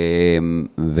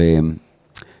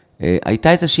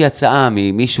 והייתה איזושהי הצעה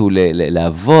ממישהו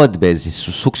לעבוד באיזה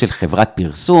סוג של חברת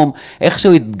פרסום,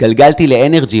 איכשהו התגלגלתי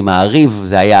לאנרגי, מעריב,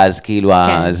 זה היה אז כאילו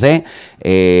הזה,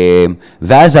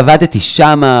 ואז עבדתי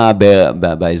שם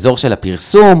באזור של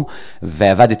הפרסום,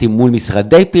 ועבדתי מול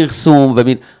משרדי פרסום,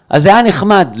 אז זה היה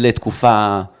נחמד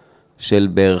לתקופה של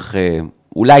בערך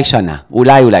אולי שנה,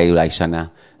 אולי שנה,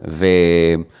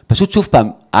 ופשוט שוב פעם,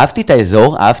 אהבתי את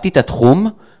האזור, אהבתי את התחום,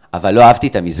 אבל לא אהבתי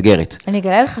את המסגרת. אני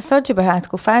אגלה לך סוד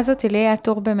שבתקופה הזאת לי היה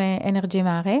טור באנרגי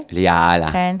מעריב.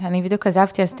 יאללה. כן, אני בדיוק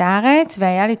עזבתי אז את הארץ,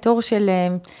 והיה לי טור של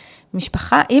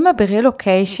משפחה, אימא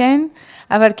ברילוקיישן,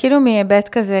 אבל כאילו מהיבט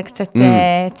כזה קצת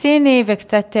ציני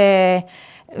וקצת,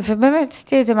 ובאמת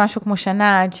עשיתי איזה משהו כמו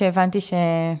שנה, עד שהבנתי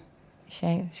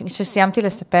שסיימתי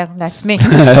לספר לעצמי,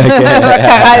 מה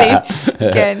קרה לי,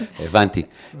 כן. הבנתי,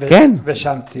 כן.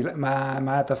 ושם,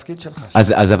 מה התפקיד שלך?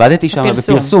 אז עבדתי שם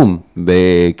בפרסום,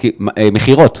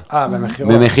 במחירות.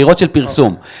 במחירות. במחירות של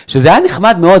פרסום, שזה היה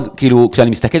נחמד מאוד, כאילו, כשאני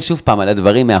מסתכל שוב פעם על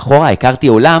הדברים מאחורה, הכרתי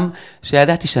עולם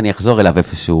שידעתי שאני אחזור אליו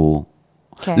איפשהו,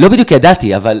 לא בדיוק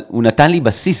ידעתי, אבל הוא נתן לי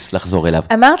בסיס לחזור אליו.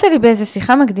 אמרת לי באיזו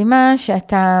שיחה מקדימה,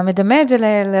 שאתה מדמה את זה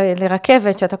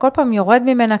לרכבת, שאתה כל פעם יורד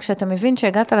ממנה, כשאתה מבין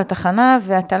שהגעת לתחנה,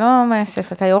 ואתה לא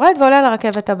מעסס, אתה יורד ועולה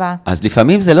לרכבת הבאה. אז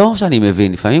לפעמים זה לא שאני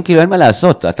מבין, לפעמים כאילו אין מה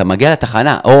לעשות, אתה מגיע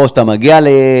לתחנה, או שאתה מגיע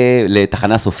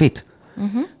לתחנה סופית,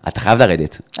 אתה חייב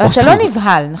לרדת. אבל אתה לא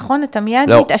נבהל, נכון? אתה מיד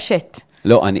מתעשת.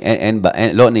 לא,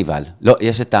 לא נבהל, לא,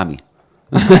 יש את תמי.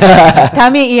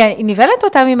 תמי היא נבלת או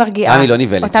תמי מרגיעה? תמי לא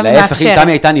נבלת, להפך, אם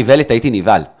תמי הייתה נבלת, הייתי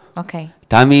נבהל. אוקיי.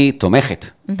 תמי תומכת,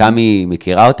 תמי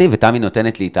מכירה אותי, ותמי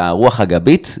נותנת לי את הרוח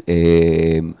הגבית,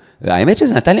 והאמת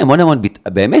שזה נתן לי המון,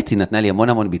 באמת היא נתנה לי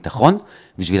המון ביטחון,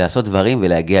 בשביל לעשות דברים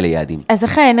ולהגיע ליעדים. אז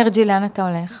אחרי אנרג'י, לאן אתה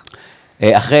הולך?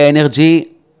 אחרי אנרג'י,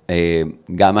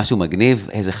 גם משהו מגניב,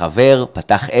 איזה חבר,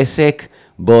 פתח עסק,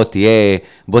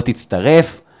 בוא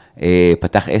תצטרף,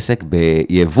 פתח עסק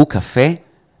ביבוא קפה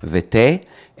ותה,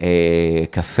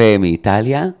 קפה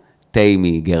מאיטליה, תה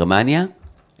מגרמניה,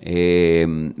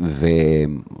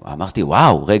 ואמרתי,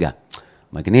 וואו, רגע,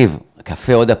 מגניב,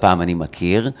 קפה עוד הפעם אני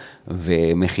מכיר,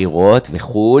 ומחירות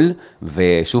וחול,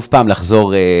 ושוב פעם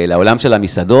לחזור לעולם של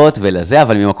המסעדות ולזה,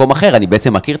 אבל ממקום אחר, אני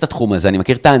בעצם מכיר את התחום הזה, אני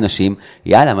מכיר את האנשים,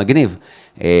 יאללה, מגניב.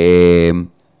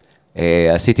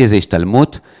 עשיתי איזו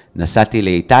השתלמות, נסעתי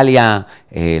לאיטליה,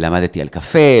 למדתי על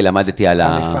קפה, למדתי על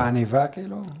חליפה עניבה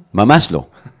כאילו? ממש לא.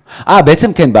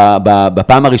 בעצם כן,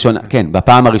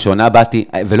 בפעם הראשונה באתי,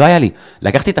 ולא היה לי,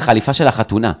 לקחתי את החליפה של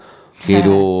החתונה,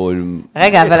 כאילו...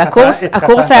 רגע, אבל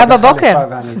הקורס היה בבוקר.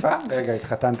 רגע,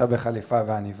 התחתנת בחליפה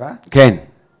ועניבה? כן.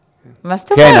 מה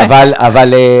זאת אומרת? כן,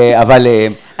 אבל...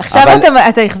 עכשיו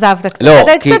אתה החזבת קצת,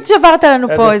 אתה קצת שברת לנו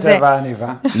פה איזה... איזה צבע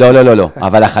עניבה? לא,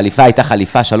 אבל החליפה הייתה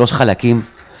חליפה, 3 חלקים.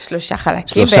 3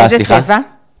 חלקים, באיזה צבע?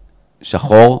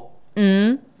 שחור.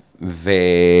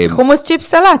 חומוס צ'יפ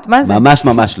סלט, מה זה?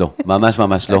 ממש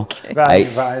לא.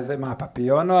 ועניבה, איזה, מה,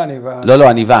 פפיון או עניבה? לא,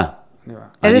 עניבה.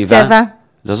 איזה צבע?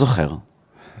 לא זוכר.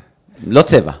 לא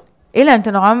צבע. אילן,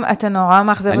 אתה נורא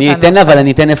מאכזב אותנו. אני אתן, אבל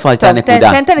אני אתן איפה הייתה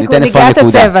הנקודה. תן נגיעת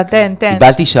הצבע, תן.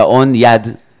 קיבלתי שעון יד,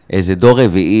 איזה דור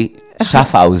רביעי,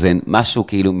 שפאוזן, משהו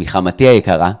כאילו מחמתי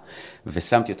היקרה,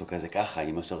 ושמתי אותו כזה ככה,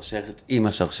 עם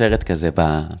השרשרת כזה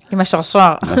עם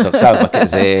השרשר.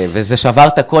 וזה שבר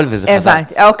את הכל, וזה חזר.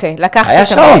 הבנתי, אוקיי, לקחתי היה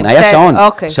שעון,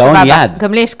 שעון יד.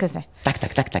 גם לי יש כזה.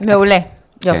 טק. מעולה,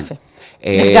 יופי.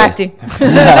 נרגעתי.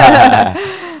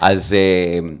 אז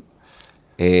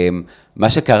מה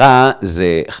שקרה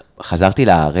זה, חזרתי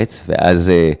לארץ,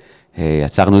 ואז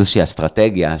יצרנו איזושהי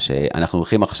אסטרטגיה, שאנחנו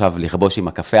הולכים עכשיו לכבוש עם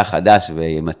הקפה החדש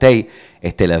ועם התה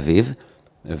את תל אביב,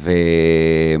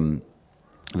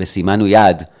 וסימנו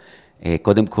יעד,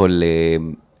 קודם כל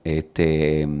את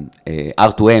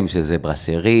R2M, שזה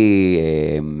ברסרי,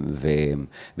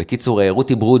 ובקיצור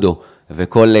רותי ברודו,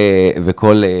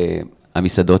 וכל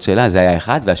המסעדות שלה, זה היה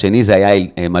אחד, והשני זה היה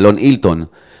מלון אילטון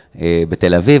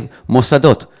בתל אביב,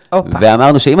 מוסדות.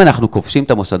 ואמרנו שאם אנחנו כובשים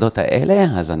את המוסדות האלה,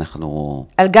 אז אנחנו...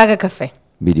 על גג הקפה.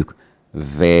 בדיוק.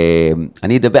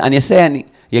 ואני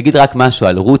אגיד רק משהו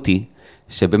על רותי,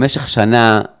 שבמשך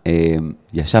שנה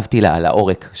ישבתי לה על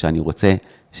העורק, שאני רוצה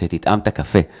שתטעם את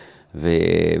הקפה,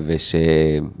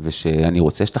 ושאני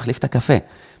רוצה שתחליף את הקפה.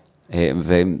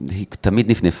 והיא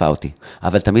תמיד נפנפה אותי,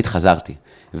 אבל תמיד חזרתי.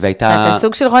 אתה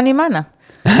סוג של רוני מנה.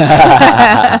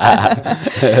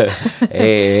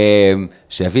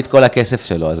 שיביא את כל הכסף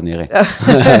שלו, אז נראה.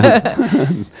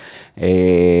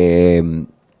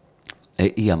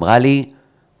 היא אמרה לי,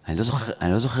 אני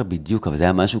לא זוכר בדיוק, אבל זה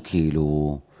היה משהו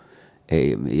כאילו,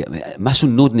 משהו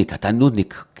נודניק, אתה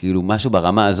נודניק, כאילו משהו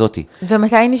ברמה הזאת.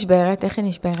 ומתי היא נשברת? איך היא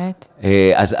נשברת?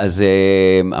 אז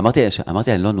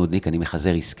אמרתי, אני לא נודניק, אני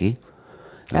מחזר עסקי,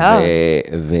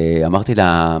 ואמרתי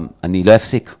לה, אני לא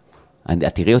אפסיק.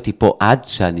 תראי אותי פה עד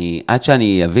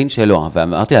שאני אבין שלא,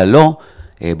 ואמרתי לה, לא,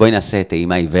 בואי נעשה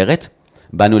טעימה עיוורת,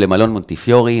 באנו למלון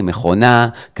מונטיפיורי, מכונה,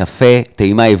 קפה,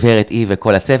 טעימה עיוורת, היא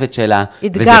וכל הצוות שלה,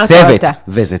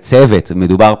 וזה צוות,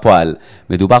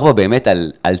 מדובר פה באמת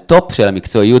על טופ של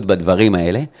המקצועיות בדברים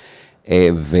האלה,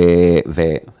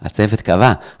 והצוות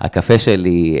קבע, הקפה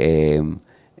שלי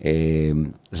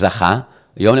זכה,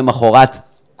 יום למחרת,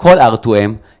 כל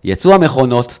R2M, יצאו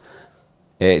המכונות,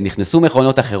 נכנסו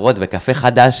מכונות אחרות וקפה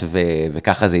חדש,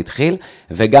 וככה זה התחיל,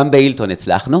 וגם באילטון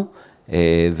הצלחנו,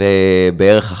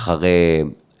 ובערך אחרי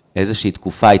איזושהי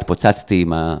תקופה התפוצצתי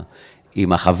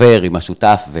עם החבר, עם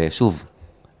השותף, ושוב,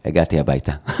 הגעתי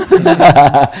הביתה.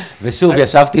 ושוב,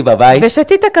 ישבתי בבית.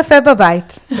 ושתית קפה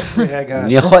בבית.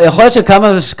 יכול להיות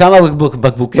שכמה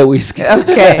בקבוקי וויסקי.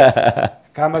 אוקיי.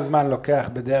 כמה זמן לוקח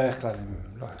בדרך כלל,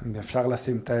 אם אפשר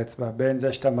לשים את האצבע, בין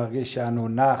זה שאתה מרגיש שאנו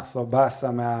נחס או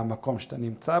בסה מהמקום שאתה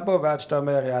נמצא בו, ועד שאתה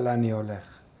אומר, יאללה, אני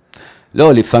הולך.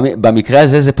 לא, לפעמים, במקרה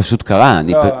הזה זה פשוט קרה.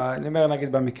 לא, אני אומר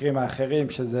נגיד במקרים האחרים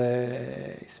שזה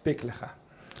הספיק לך.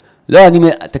 לא,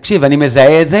 תקשיב, אני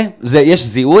מזהה את זה, יש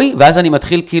זיהוי, ואז אני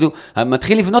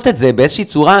מתחיל לבנות את זה באיזושהי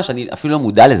צורה שאני אפילו לא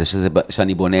מודע לזה,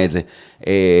 שאני בונה את זה.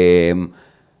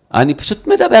 אני פשוט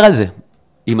מדבר על זה,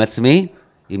 עם עצמי,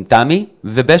 עם תמי,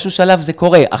 ובאיזשהו שלב זה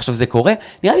קורה. עכשיו זה קורה,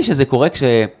 נראה לי שזה קורה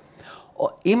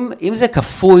אם זה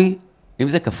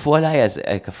כפוי עליי, אז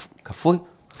כפוי,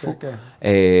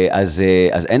 אז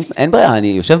אין ברירה, אני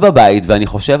יושב בבית ואני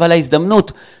חושב על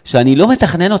ההזדמנות, שאני לא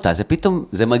מתכנן אותה, זה פתאום,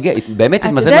 זה מגיע, באמת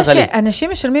התמזל מזלי. אתה יודע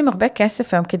שאנשים משלמים הרבה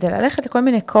כסף היום, כדי ללכת לכל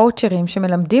מיני קואוצ'רים,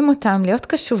 שמלמדים אותם להיות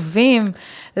קשובים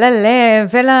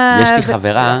ללב יש לי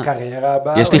חברה, לקריירה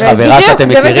הבאה. יש לי חברה שאתם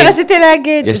מכירים. בדיוק, זה מה שרציתי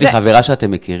להגיד. יש לי חברה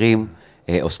שאתם מכירים,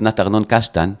 אסנת ארנון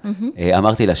קשטן,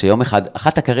 אמרתי לה שיום אחד,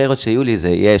 אחת הקריירות שיהיו לי זה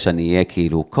יהיה שאני אהיה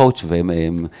כאילו קואוץ'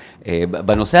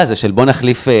 בנושא הזה של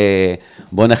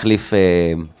בוא נחליף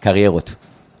קריירות.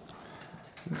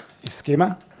 הסכימה?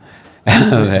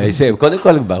 קודם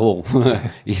כל ברור,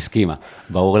 היא הסכימה,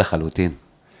 ברור לחלוטין.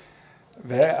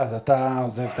 ואז אתה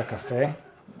עוזב את הקפה.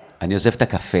 אני עוזב את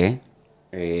הקפה,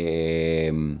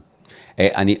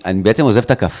 אני בעצם עוזב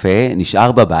את הקפה,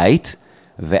 נשאר בבית,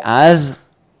 ואז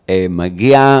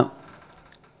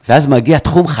מגיע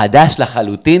תחום חדש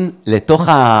לחלוטין לתוך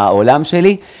העולם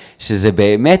שלי, שזה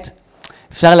באמת,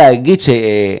 אפשר להגיד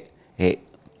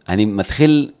שאני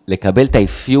מתחיל לקבל את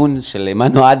האפיון של מה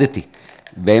נועדתי.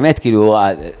 באמת,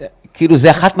 כאילו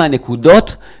זה אחת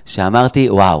מהנקודות שאמרתי,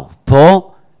 וואו,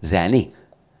 פה זה אני.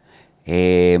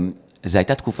 זו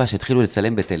הייתה תקופה שהתחילו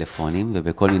לצלם בטלפונים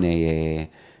ובכל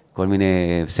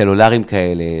מיני סלולרים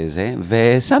כאלה,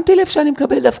 ושמתי לב שאני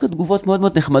מקבל דווקא תגובות מאוד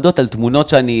מאוד נחמדות על תמונות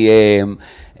שאני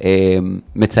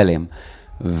מצלם.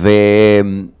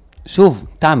 ושוב,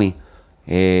 תמי,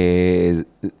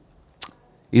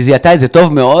 היא זיהתה את זה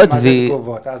טוב מאוד. מה זה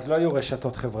תגובות? אז לא היו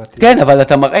רשתות חברתיות. כן, אבל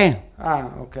אתה מראה.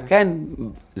 אוקיי. כן,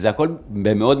 זה הכל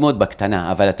מאוד מאוד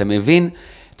בקטנה, אבל אתה מבין,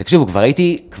 תקשיבו,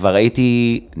 כבר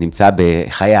הייתי נמצא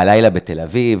בחיי הלילה בתל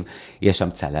אביב, יש שם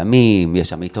צלמים, יש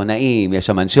שם עיתונאים, יש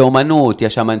שם אנשי אומנות,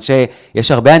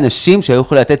 יש הרבה אנשים שהיו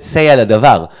יכולים לתת סייע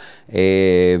לדבר.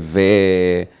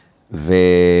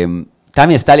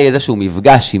 ותמי עשתה לי איזשהו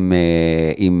מפגש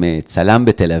עם צלם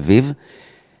בתל אביב.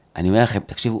 אני אומר לכם,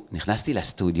 תקשיבו, נכנסתי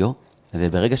לסטודיו,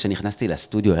 וברגע שנכנסתי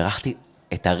לסטודיו, הרחתי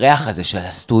את הריח הזה של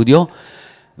הסטודיו,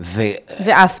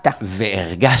 ואהבת.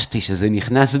 והרגשתי שזה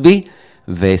נכנס בי,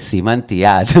 וסימנתי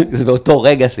יד, באותו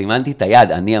רגע סימנתי את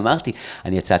היד, אני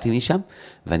יצאתי משם,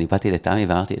 ואני באתי לתמי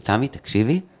ואמרתי, תמי,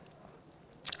 תקשיבי,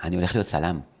 אני הולך להיות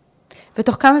צלם.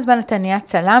 ותוך כמה זמן אתה נהיה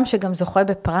צלם, שגם זוכה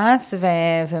בפרס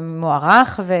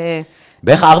ומוערך,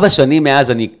 בערך 4 שנים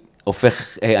מאז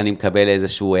אני מקבל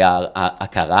איזשהו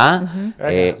הכרה.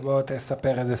 רגע, בוא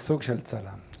תספר איזה סוג של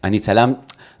צלם.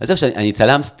 אני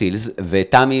צלם סטילס,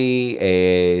 ותמי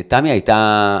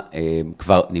הייתה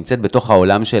כבר נמצאת בתוך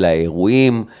העולם של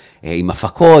האירועים, עם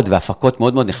הפקות, והפקות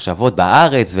מאוד מאוד נחשבות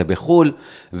בארץ ובחול,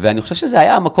 ואני חושב שזה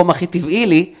היה המקום הכי טבעי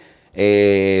לי,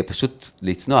 פשוט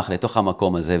לצנוח לתוך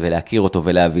המקום הזה, ולהכיר אותו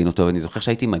ולהבין אותו, ואני זוכר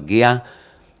שהייתי מגיע,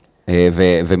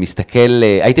 ומסתכל,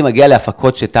 הייתי מגיע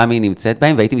להפקות שתמי נמצאת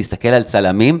בהם, והייתי מסתכל על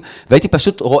צלמים, והייתי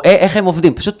פשוט רואה איך הם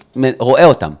עובדים, פשוט רואה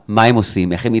אותם, מה הם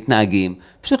עושים, איך הם מתנהגים,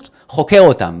 פשוט חוקר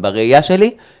אותם. בראייה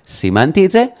שלי, סימנתי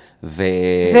את זה,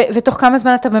 ותוך כמה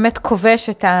זמן אתה באמת כובש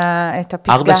את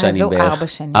הפסגה הזו? 4 שנים בערך.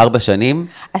 4 שנים.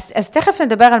 אז תכף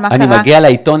נדבר על מה קרה. אני מגיע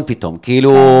לעיתון פתאום,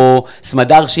 כאילו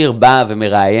סמדר שיר בא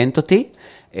ומראיינת אותי,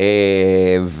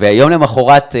 ויום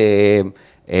למחרת,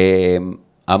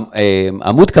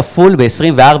 עמוד כפול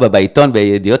ב-24 בעיתון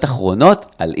בידיעות אחרונות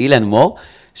על אילן מור,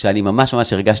 שאני ממש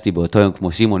ממש הרגשתי באותו יום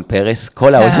כמו שמעון פרס,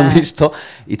 כל העולם ואשתו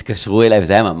התקשרו אליי,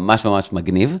 וזה היה ממש ממש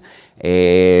מגניב,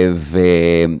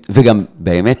 וגם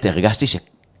באמת הרגשתי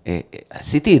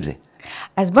שעשיתי את זה.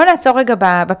 אז בוא נעצור רגע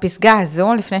בפסגה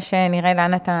הזו, לפני שנראה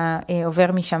לאן אתה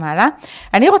עובר משם הלאה.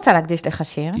 אני רוצה להקדיש לך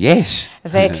שיר. יש.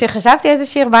 וכשחשבתי איזה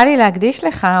שיר בא לי להקדיש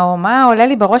לך, או מה עולה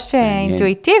לי בראש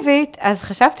אינטואיטיבית, אז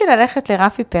חשבתי ללכת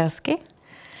לרפי פרסקי,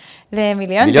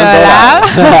 ל$1,000,000.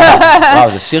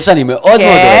 וואו, זה שיר שאני מאוד מאוד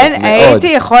אוהב. כן, הייתי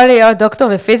יכול להיות דוקטור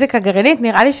לפיזיקה גרעינית,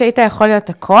 נראה לי שהיית יכול להיות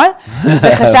הכל,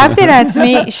 וחשבתי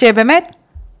לעצמי שבאמת,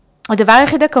 הדבר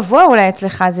היחיד הקבוע אולי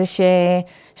אצלך זה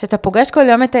שאתה פוגש כל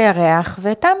יום את הירח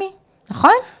ותמי,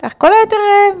 נכון? כל היותר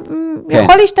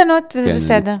יכול להשתנות וזה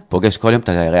בסדר. פוגש כל יום את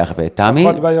הירח ותמי.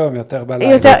 פחות ביום, יותר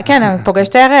בלילה. כן, אני פוגש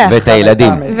את הירח. ואת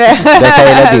הילדים.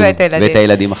 ואת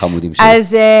הילדים החמודים שלי.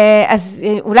 אז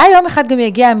אולי יום אחד גם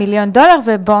יגיע $1,000,000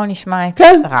 ובואו נשמע את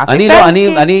רפי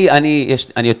פרסקי.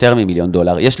 אני יותר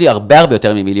 $1,000,000. יש לי הרבה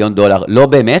יותר $1,000,000, לא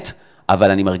באמת,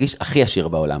 אבל אני מרגיש הכי עשיר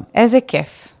בעולם. איזה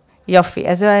כיף. יופי,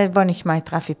 אז בוא נשמע את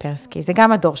רפי פרסקי, זה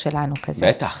גם הדור שלנו כזה.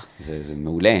 בטח, זה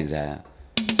מעולה, זה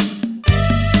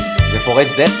פורץ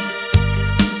דרך.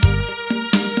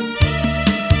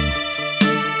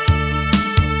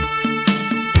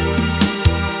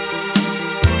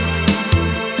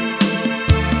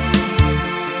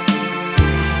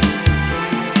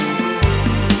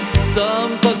 סתם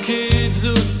פקיד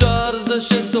זוטר זה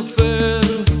שסופר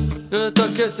את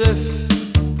הכסף,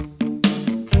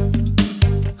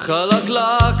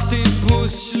 חלקלק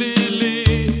טיפוס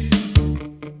שלילי,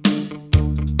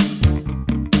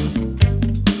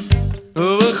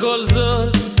 ובכל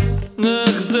זאת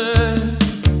נחזה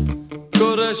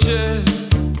קורה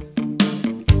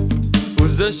הוא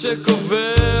זה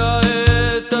שקובע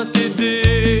את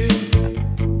עתידי.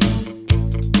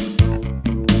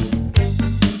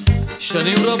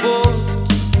 שנים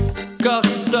רבות כך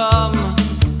סתם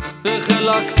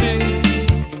החלקתי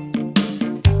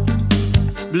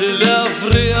בלי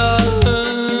להפריע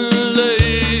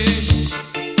לאיש,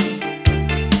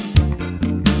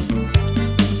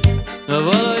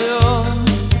 אבל היום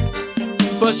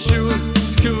פשוט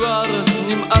כבר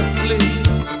נמאס לי,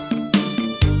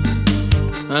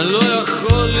 אני לא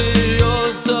יכול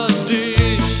להיות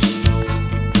אדיש.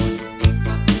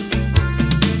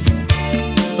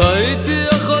 הייתי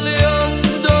יכול להיות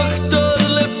דוקטור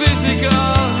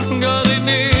לפיזיקה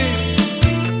גרעינית,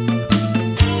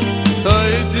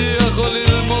 הייתי יכול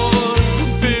ללמוד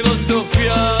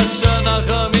פילוסופיה שנה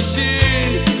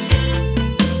חמישית,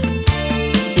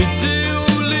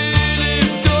 הציעו לי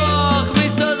לפתוח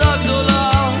מסעדה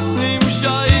גדולה עם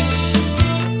שיש,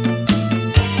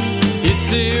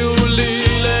 הציעו לי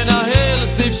לנהל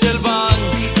סניף של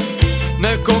בנק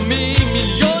מקומי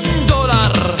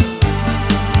 $1,000,000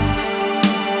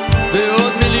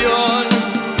 ועוד מיליון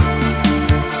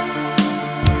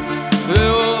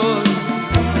ועוד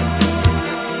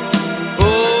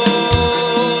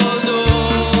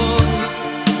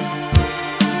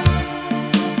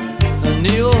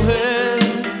אני אוהב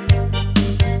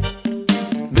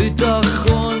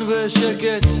ביטחון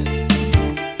ושקט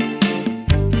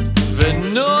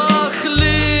ונוח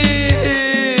לי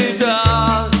איתך,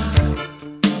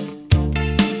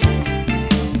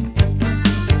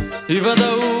 אי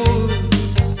ודאות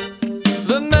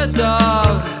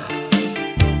ומתח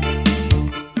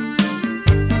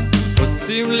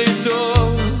עושים לי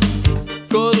טוב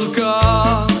כל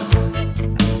כך.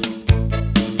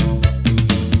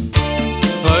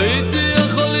 הייתי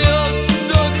יכול להיות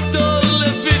דוקטור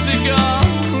לפיזיקה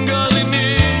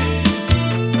גרעינית,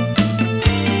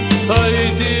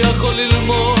 הייתי יכול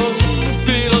ללמוד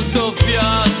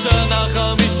פילוסופיה שנה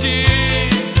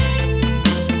חמישית,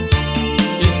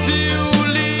 הציעו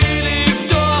לי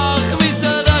לפתוח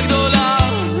מסעדה גדולה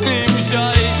עם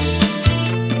שיש,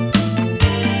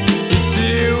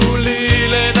 הציעו לי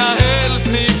לנהל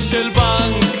סניף של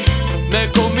בנק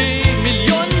מקומי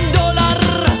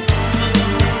 $1,000,000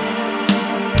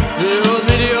 ועוד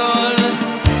מיליון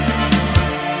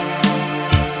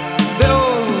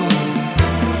ועוד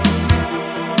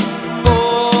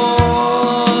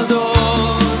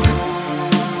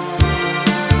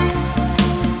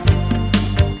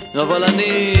אבל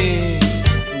אני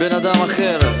בן אדם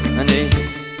אחר,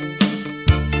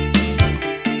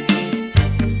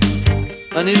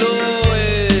 אני לא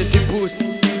טיפוס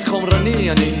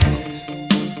חומרני,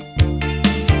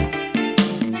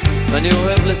 אני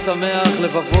אוהב לשמח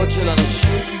לבבות של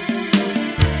אנשים,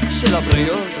 של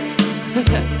הבריות.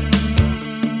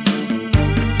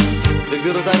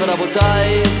 וגבירותיי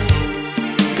ורבותיי,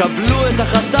 קבלו את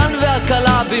החתן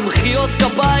והכלה במחיאות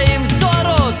כפיים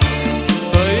סוערות.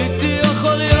 הייתי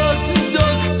יכול להיות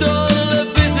דוקטור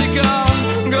לפיזיקה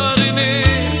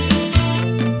גרעינית,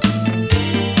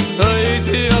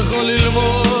 הייתי יכול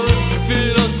ללמוד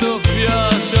פילוסופיה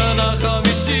שנה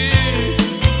חמישית,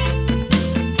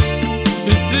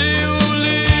 הציעו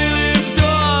לי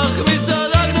לפתוח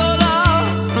מסעדה גדולה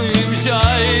עם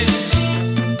שיש,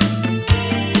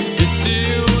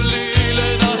 הציעו לי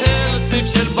לנהל סניף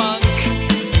של בנק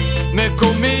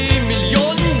מקומי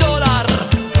 $1,000,000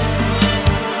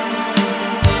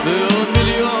 ועוד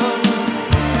מיליון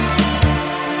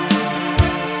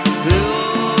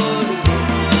ועוד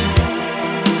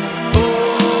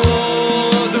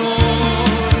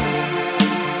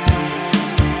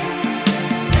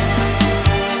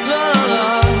לה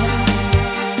לה לה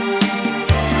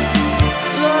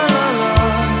לה לה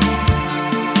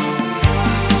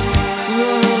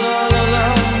לה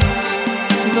לה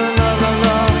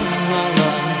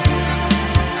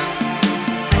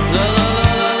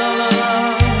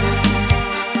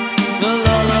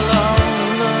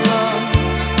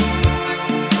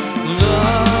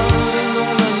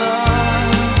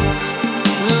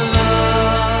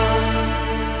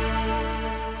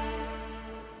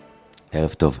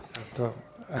ערב טוב. טוב,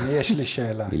 יש לי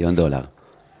שאלה. $1,000,000.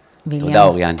 תודה,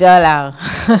 אוריאן. $1,000,000.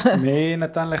 מי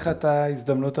נתן לך את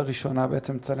ההזדמנות הראשונה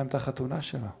בעצם לצלם את החתונה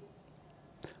שלה?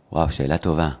 וואו, שאלה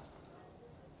טובה.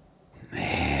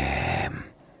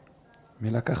 מי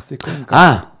לקח סיכון?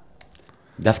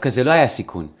 דווקא זה לא היה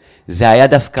סיכון. זה היה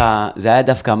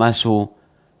דווקא משהו,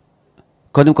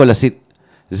 קודם כל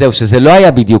זהו, שזה לא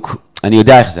היה בדיוק, אני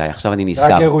יודע איך זה היה, עכשיו אני נזכר.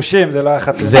 רק גירושים, זה לא היה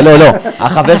חתונה. זה לא,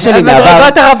 החבר שלי מהעבר,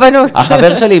 מדרגות הרבנות.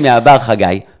 החבר שלי מהעבר,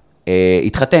 חגי,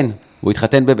 התחתן. הוא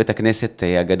התחתן בבית הכנסת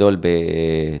הגדול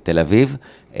בתל אביב,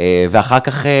 ואחר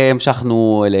כך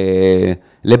המשכנו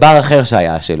לבר אחר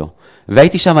שהיה שלו.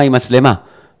 והייתי שם עם מצלמה,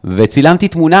 וצילמתי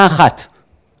תמונה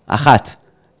אחת.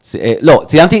 לא,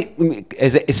 צילמתי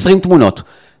איזה 20 תמונות,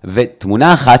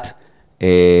 ותמונה אחת,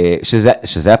 שזה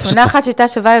היה פשוט... תמונה אחת שהייתה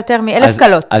שווה יותר מ1,000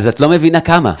 קלות. אז את לא מבינה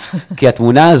כמה, כי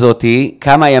התמונה הזאת,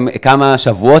 כמה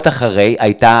שבועות אחרי,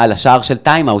 הייתה על השער של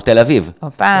טיימאוט תל אביב.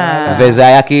 וזה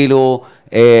היה כאילו...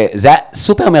 זה היה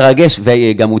סופר מרגש,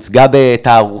 וגם הוצגה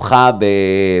בתערוכה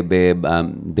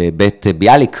בבית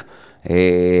ביאליק,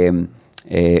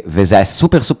 וזה היה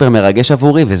סופר סופר מרגש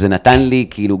עבורי, וזה נתן לי,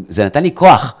 כאילו, זה נתן לי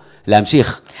כוח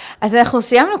להמשיך. אז אנחנו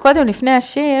סיימנו קודם לפני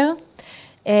השיר,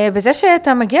 בזה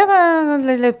שאתה מגיע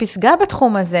לפסגה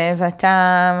בתחום הזה,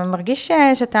 ואתה מרגיש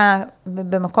שאתה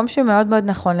במקום שמאוד מאוד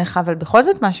נכון לך, אבל בכל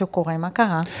זאת משהו קורה, מה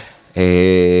קרה?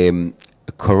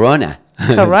 קורונה.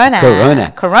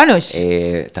 קורונוש.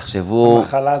 תחשבו,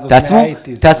 המחלה הזאת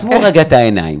תעצמו רגע את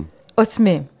העיניים.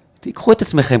 עוצמים. תיקחו את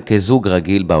עצמכם כזוג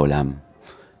רגיל בעולם.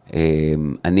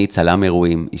 אני צלם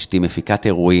אירועים, אשתי מפיקת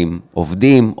אירועים,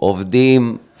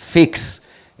 עובדים פיקס.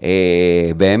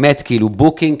 באמת, כאילו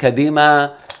בוקינג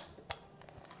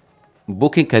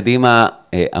קדימה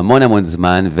המון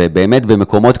זמן, ובאמת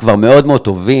במקומות כבר מאוד מאוד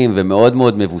טובים ומאוד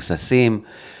מאוד מבוססים,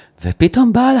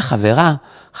 ופתאום באה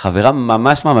חברה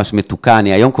ממש מתוקה,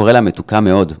 אני היום קורא לה מתוקה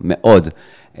מאוד,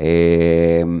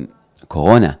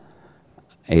 קורונה.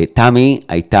 תמי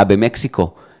הייתה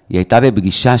במקסיקו, היא הייתה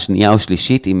בפגישה שנייה או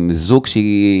שלישית עם זוג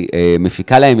שהיא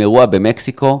מפיקה להם אירוע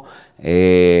במקסיקו,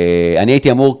 אני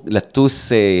הייתי אמור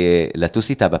לטוס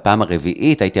איתה בפעם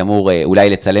הרביעית, הייתי אמור אולי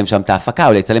לצלם שם את ההפקה,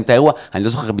 או לצלם את האירוע, אני לא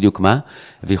זוכר בדיוק מה,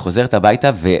 והיא חוזרת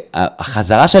הביתה,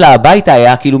 והחזרה שלה הביתה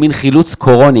היה כאילו מין חילוץ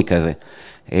קורוני כזה.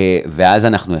 ואז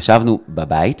אנחנו ישבנו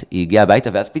בבית, היא הגיעה הביתה,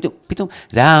 ואז פתאום,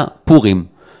 זה היה פורים,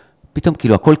 פתאום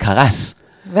כאילו הכל קרס.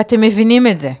 ואתם מבינים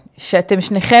את זה, שאתם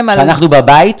שניכם על... שאנחנו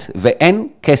בבית ואין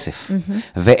כסף,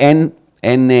 ואין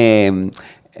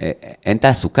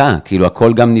תעסוקה, כאילו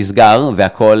הכל גם נסגר,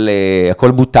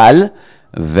 והכל בוטל,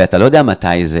 ואתה לא יודע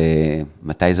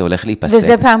מתי זה הולך להיפסק.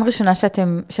 וזה פעם ראשונה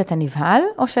שאתה נבהל,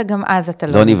 או שגם אז אתה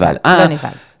לא נבהל? לא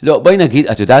נבהל. לא, בואי נגיד,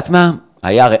 את יודעת מה?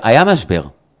 היה משבר.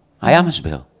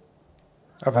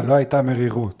 אבל לא הייתה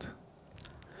מרירות.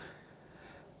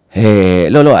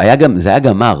 לא, זה היה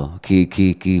גם מר,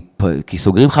 כי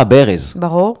סוגרים לך ברז.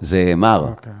 ברור. זה מר.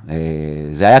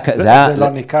 זה לא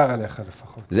ניכר עליך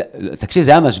לפחות. תקשיב,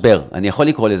 זה היה משבר. אני יכול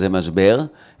לקרוא לזה משבר,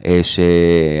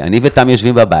 שאני ותם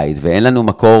יושבים בבית, ואין לנו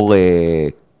מקור...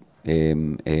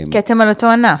 כי אתם על אותו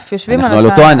ענף, יושבים על אותו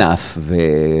ענף. אנחנו על אותו ענף,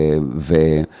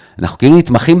 ואנחנו כאילו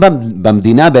נתמכים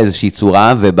במדינה באיזושהי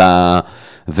צורה,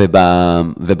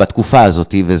 ובתקופה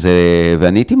הזאת,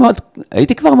 ואני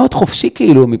הייתי כבר מאוד חופשי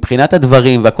כאילו, מבחינת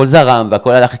הדברים, והכל זרם,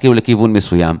 והכל הלך כאילו לכיוון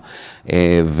מסוים,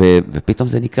 ופתאום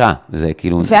זה נקרא, זה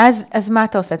כאילו... ואז מה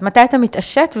אתה עושה? מתי אתה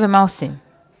מתעשת ומה עושים?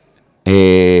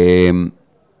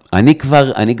 אני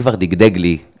כבר דגדג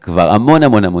לי, כבר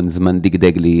המון זמן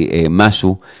דגדג לי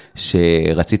משהו,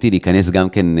 שרציתי להיכנס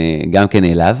גם כן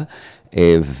אליו,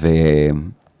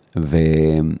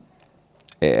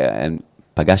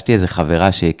 פגשתי איזו חברה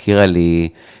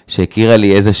שהכירה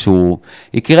לי איזשהו,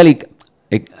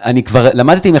 אני כבר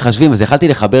למדתי מחשבים, אז יכלתי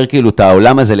לחבר כאילו את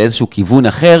העולם הזה לאיזשהו כיוון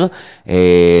אחר,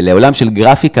 לעולם של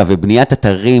גרפיקה ובניית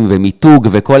אתרים ומיתוג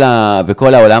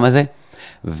וכל העולם הזה,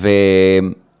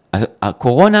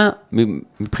 והקורונה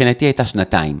מבחינתי הייתה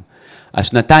שנתיים.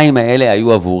 השנתיים האלה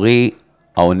היו עבורי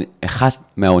אחת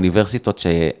מהאוניברסיטות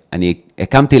שאני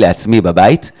הקמתי לעצמי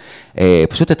בבית,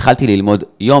 פשוט התחלתי ללמוד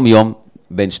יום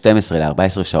בין 12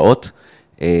 ל-14 שעות,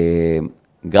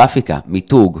 גרפיקה,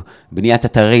 מיתוג, בניית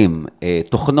אתרים,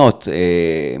 תוכנות,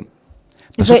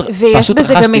 ויש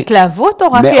בזה גם התלהבות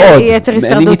או רק יצר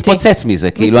הישרדותי? אני מתפוצץ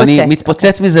מזה, כאילו אני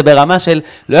מתפוצץ מזה ברמה של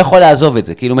לא יכול לעזוב את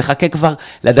זה, כאילו מחכה כבר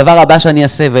לדבר הבא שאני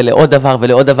אעשה ולעוד דבר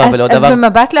ולעוד דבר ולעוד דבר. אז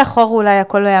במבט לאחור אולי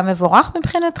הכל היה מבורך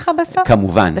מבחינתך בסוף?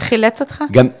 כמובן. זה חילץ אותך?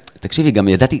 תקשיבי, גם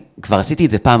ידעתי, כבר עשיתי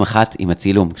את זה פעם אחת עם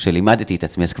הצילום, כשלימדתי את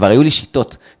עצמי, אז כבר היו לי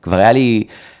שיטות, כבר היה לי...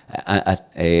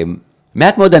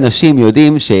 מעט מאוד אנשים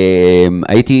יודעים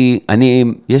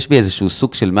יש בי איזשהו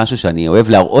סוג של משהו שאני אוהב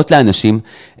להראות לאנשים,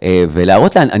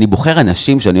 אני בוחר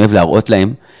אנשים שאני אוהב להראות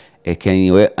להם, כי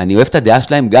אני אוהב את הדעה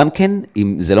שלהם, גם כן,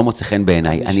 אם זה לא מוצא חן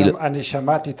בעיניי. אני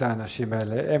שמעתי את האנשים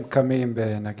האלה, הם קמים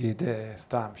בנגיד,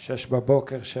 סתם, 6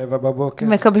 בבוקר, 7 בבוקר.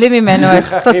 מקבלים ממנו את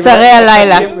תוצרי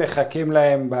הלילה. מחכים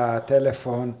להם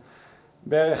בטלפון,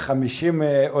 בערך 50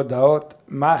 הודעות,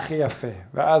 מה הכי יפה,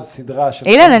 ואז סדרה של...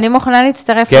 אילן, אני מוכנה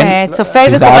להצטרף כן? לצופי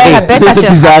וקוראי הפתע שלך.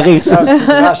 תיזהרי. עכשיו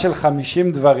סדרה של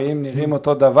 50 דברים, נראים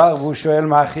אותו דבר, והוא שואל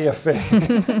מה הכי יפה.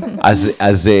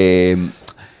 אז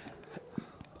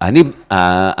אני,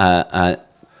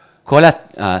 כל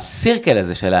הסירקל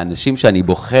הזה של האנשים שאני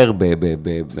בוחר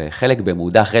בחלק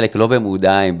במודע, חלק לא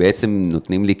במודע, הם בעצם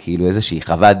נותנים לי כאילו איזושהי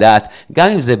חוות דעת, גם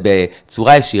אם זה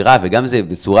בצורה ישירה וגם אם זה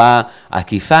בצורה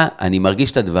עקיפה, אני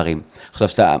מרגיש את הדברים. עכשיו,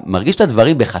 שאתה מרגיש את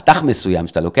הדברים בחתך מסוים,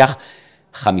 שאתה לוקח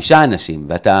 5 אנשים,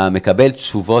 ואתה מקבל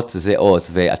תשובות זהות,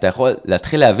 ואתה יכול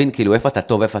להתחיל להבין כאילו איפה אתה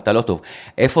טוב, איפה אתה לא טוב,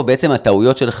 איפה בעצם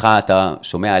הטעויות שלך, אתה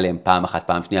שומע עליהם פעם אחת,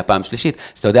 פעם שנייה, פעם שלישית,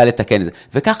 אז אתה יודע לתקן את זה.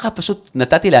 וככה פשוט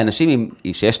נתתי לאנשים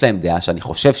שיש להם דעה, שאני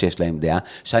חושב שיש להם דעה,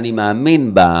 שאני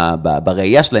מאמין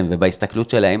בראייה שלהם ובהסתכלות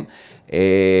שלהם,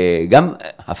 גם,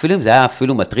 אפילו אם זה היה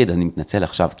אפילו מטריד, אני מתנצל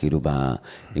עכשיו, כאילו,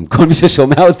 עם כל מי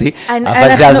ששומע אותי,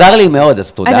 אבל זה עזר לי מאוד,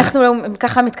 אז תודה. אנחנו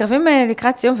ככה מתקרבים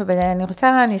לקראת סיום,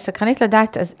 אני סקרנית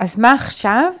לדעת, אז מה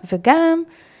עכשיו, וגם,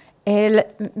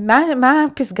 מה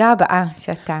הפסגה הבאה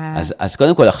שאתה... אז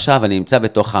קודם כל, עכשיו אני נמצא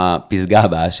בתוך הפסגה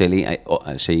הבאה שלי,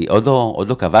 שהיא עוד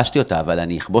לא כבשתי אותה, אבל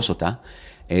אני אכבוש אותה,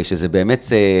 שזה באמת...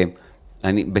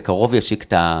 אני בקרוב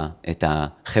ישיק את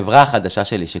החברה החדשה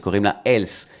שלי, שקוראים לה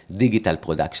אלס דיגיטל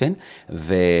פרודקשן,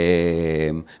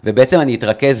 ובעצם אני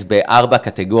אתרכז ב4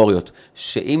 קטגוריות,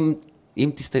 שאם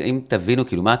תבינו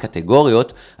כאילו מה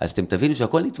הקטגוריות, אז אתם תבינו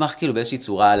שהכל נתמך כאילו באיזושהי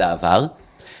צורה על העבר,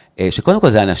 שקודם כל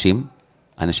זה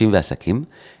אנשים ועסקים,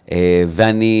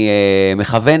 ואני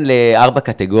מכוון ל4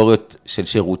 קטגוריות של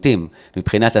שירותים,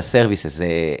 מבחינת הסרוויסס,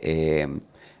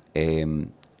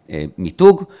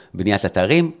 מיתוג, בניית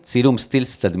אתרים, צילום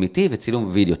סטילס תדמיתי וצילום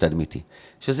וידאו תדמיתי.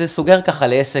 שזה סוגר ככה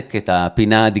לעסק את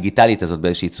הפינה הדיגיטלית הזאת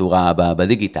באיזושהי צורה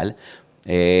בדיגיטל.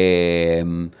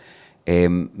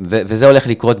 וזה הולך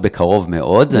לקרות בקרוב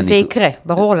מאוד. וזה יקרה,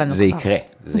 ברור לנו.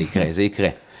 זה יקרה.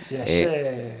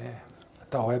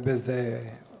 אתה רואה בזה,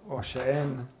 או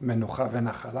שאין מנוחה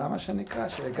ונחלה, מה שנקרא?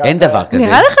 אין דבר כזה.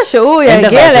 נראה לך שהוא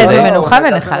יגיע לאיזה מנוחה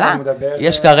ונחלה?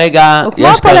 יש כרגע... הוא כמו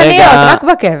הפולניות, רק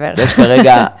בקבר. יש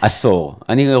כרגע עשור.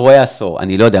 אני רואה עשור,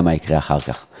 אני לא יודע מה יקרה אחר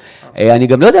כך. אני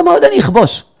גם לא יודע מה עוד אני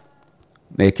אכבוש.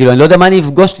 כאילו, אני לא יודע מה אני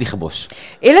אפגוש לכבוש.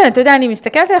 אילן, אתה יודע, אני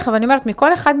מסתכלת עליך ואני אומרת,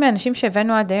 מכל אחד מהאנשים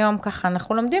שהבאנו עד היום, ככה,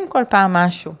 אנחנו לומדים כל פעם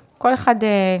משהו. כל אחד,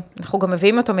 אנחנו גם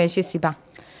מביאים אותו מאיזושהי סיבה.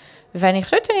 ואני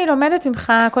חושבת שאני לומדת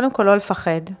ממך, קודם כל, לא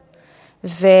לפחד.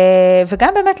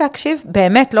 וגם באמת להקשיב,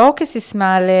 באמת, לא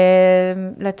כסיסמה,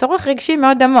 לצורך רגשי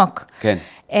מאוד עמוק. כן.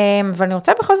 ואני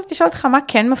רוצה בכל זאת לשאול אותך, מה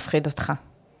כן מפחיד אותך?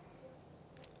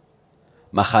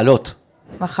 מחלות.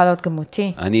 מחלות גם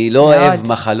אותי. אני לא אוהב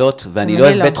מחלות, ואני לא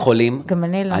אוהב בית חולים. גם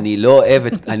אני לא. אני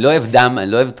לא אוהב דם,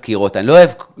 אני לא אוהב דקירות, אני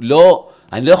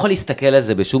לא יכול להסתכל על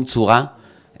זה בשום צורה.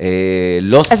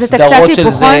 לא סדרות של זה. אז אתה קצת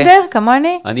היפוכונדר,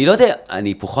 כמוני? אני לא יודע, אני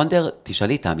היפוכונדר,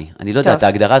 תשאלי תמי, אני לא יודע, את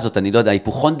ההגדרה הזאת, אני לא יודע,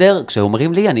 היפוכונדר,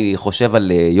 כשאומרים לי, אני חושב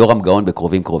על יורם גאון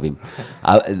בקרובים קרובים.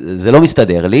 זה לא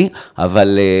מסתדר לי,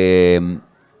 אבל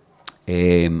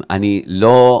אני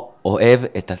לא אוהב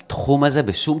את התחום הזה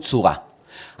בשום צורה.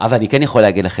 אבל אני כן יכול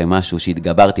להגיד לכם משהו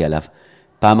שהתגברתי עליו.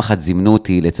 פעם אחת זימנו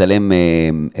אותי לצלם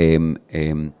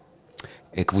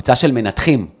קבוצה של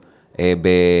מנתחים,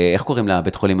 איך קוראים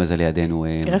לבית חולים הזה לידינו?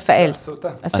 רפאל.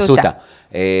 אסותא.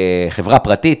 חברה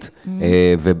פרטית,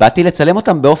 ובאתי לצלם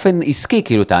אותם באופן עסקי,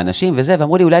 כאילו את האנשים וזה,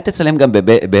 ואמרו לי, אולי תצלם גם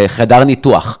בחדר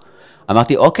ניתוח.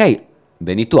 אמרתי, אוקיי,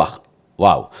 בניתוח,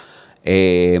 וואו.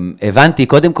 הבנתי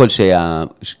קודם כל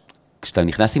כשאתה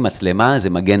נכנס עם מצלמה, זה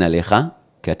מגן עליך,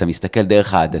 כי אתה מסתכל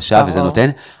דרך העדשה וזה נותן,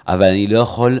 אבל אני לא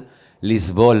יכול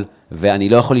לסבול, ואני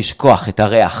לא יכול לשכוח את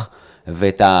הריח.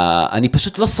 אני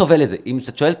פשוט לא סובל את זה. אם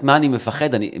את שואלת מה אני מפחד,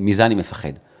 מזה אני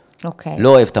מפחד. אוקיי. לא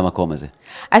אוהב את המקום הזה.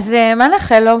 אז מה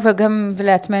נאחל לו וגם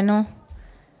לעצמנו?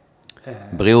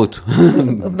 בריאות.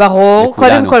 ברור,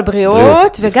 קודם כל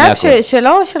בריאות, וגם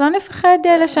שלא נפחד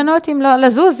לשנות, אם לא,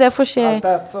 לזוז איפה אל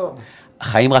תעצור.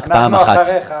 חיים רק פעם אחת. אנחנו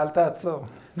אחריך, אל תעצור.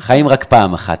 חיים רק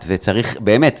פעם אחת, וצריך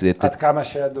באמת... עד כמה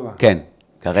שידוע. כן,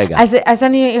 כרגע. אז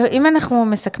אם אנחנו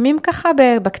מסכמים ככה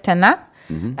בקטנה,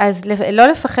 אז לא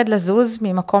לפחד לזוז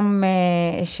ממקום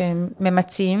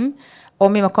שממצים, או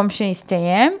ממקום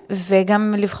שיסתיים,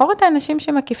 וגם לבחור את האנשים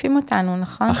שמקיפים אותנו,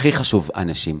 נכון? הכי חשוב,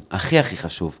 אנשים. הכי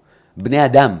חשוב. בני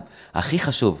אדם, הכי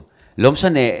חשוב. לא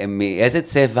משנה מאיזה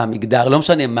צבע, מגדר, לא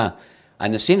משנה מה.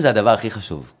 אנשים זה הדבר הכי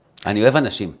חשוב. אני אוהב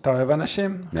אנשים. אתה אוהב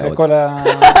אנשים? מאוד. אחרי כל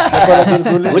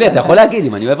הגלגולים. אולי, אתה יכול להגיד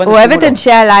אם אני אוהב אנשים הוא אוהב את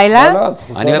אנשי הלילה? לא,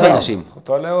 זכותו אני אוהב אנשים.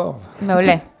 זכותו לאהוב.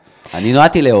 מעולה. אני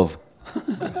נועדתי לאהוב.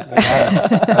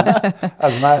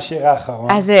 אז מה השיר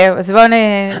האחרון? אז בואו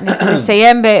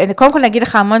נסיים, קודם כל נגיד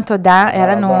לך המון תודה, היה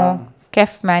לנו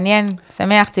כיף, מעניין,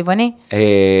 שמח, צבעוני.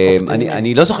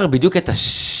 אני לא זוכר בדיוק את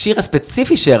השיר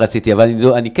הספציפי שרציתי,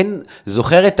 אבל אני כן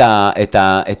זוכר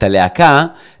את הלהקה,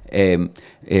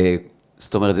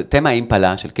 זאת אומרת, זה תמה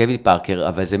אימפלה של קווין פארקר,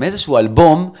 אבל זה מאיזשהו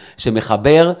אלבום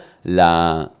שמחבר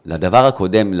לדבר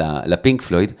הקודם, לפינק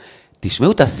פלויד.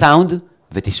 תשמעו את הסאונד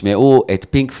ותשמעו את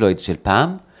פינק פלויד של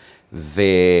פעם,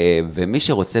 ומי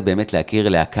שרוצה באמת להכיר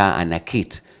להקה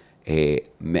ענקית,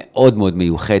 מאוד מאוד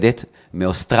מיוחדת,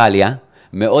 מאוסטרליה,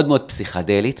 מאוד מאוד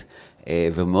פסיכדלית,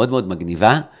 ומאוד מאוד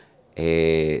מגניבה,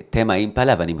 תמה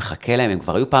אימפלה, ואני מחכה להם, הם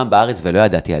כבר היו פעם בארץ ולא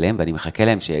ידעתי עליהם, ואני מחכה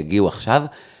להם שיגיעו עכשיו,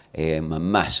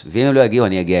 ממש, ואם הם לא יגיעו,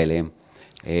 אני אגיע אליהם.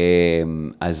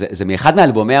 אז זה מאחד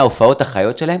מאלבומי ההופעות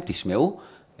החיות שלהם, תשמעו.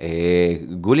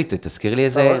 גולי, תזכיר לי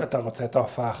איזה... אתה רוצה את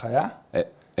ההופעה החיה?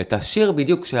 את השיר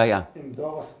בדיוק שהיה. עם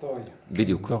דורסטוי.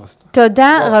 בדיוק.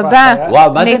 תודה רבה.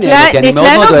 וואו, מה זה נהנתי? אני מאוד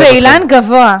מאוד נתלנו אוהב באילן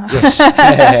גבוה.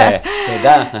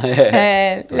 תודה.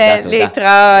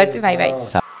 להתראות, ביי ביי.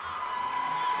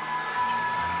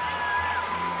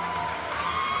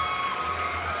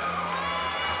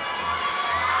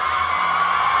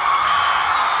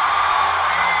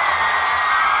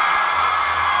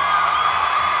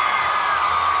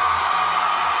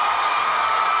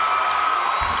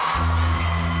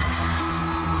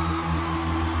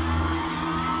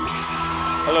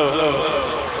 Hello.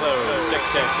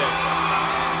 Check.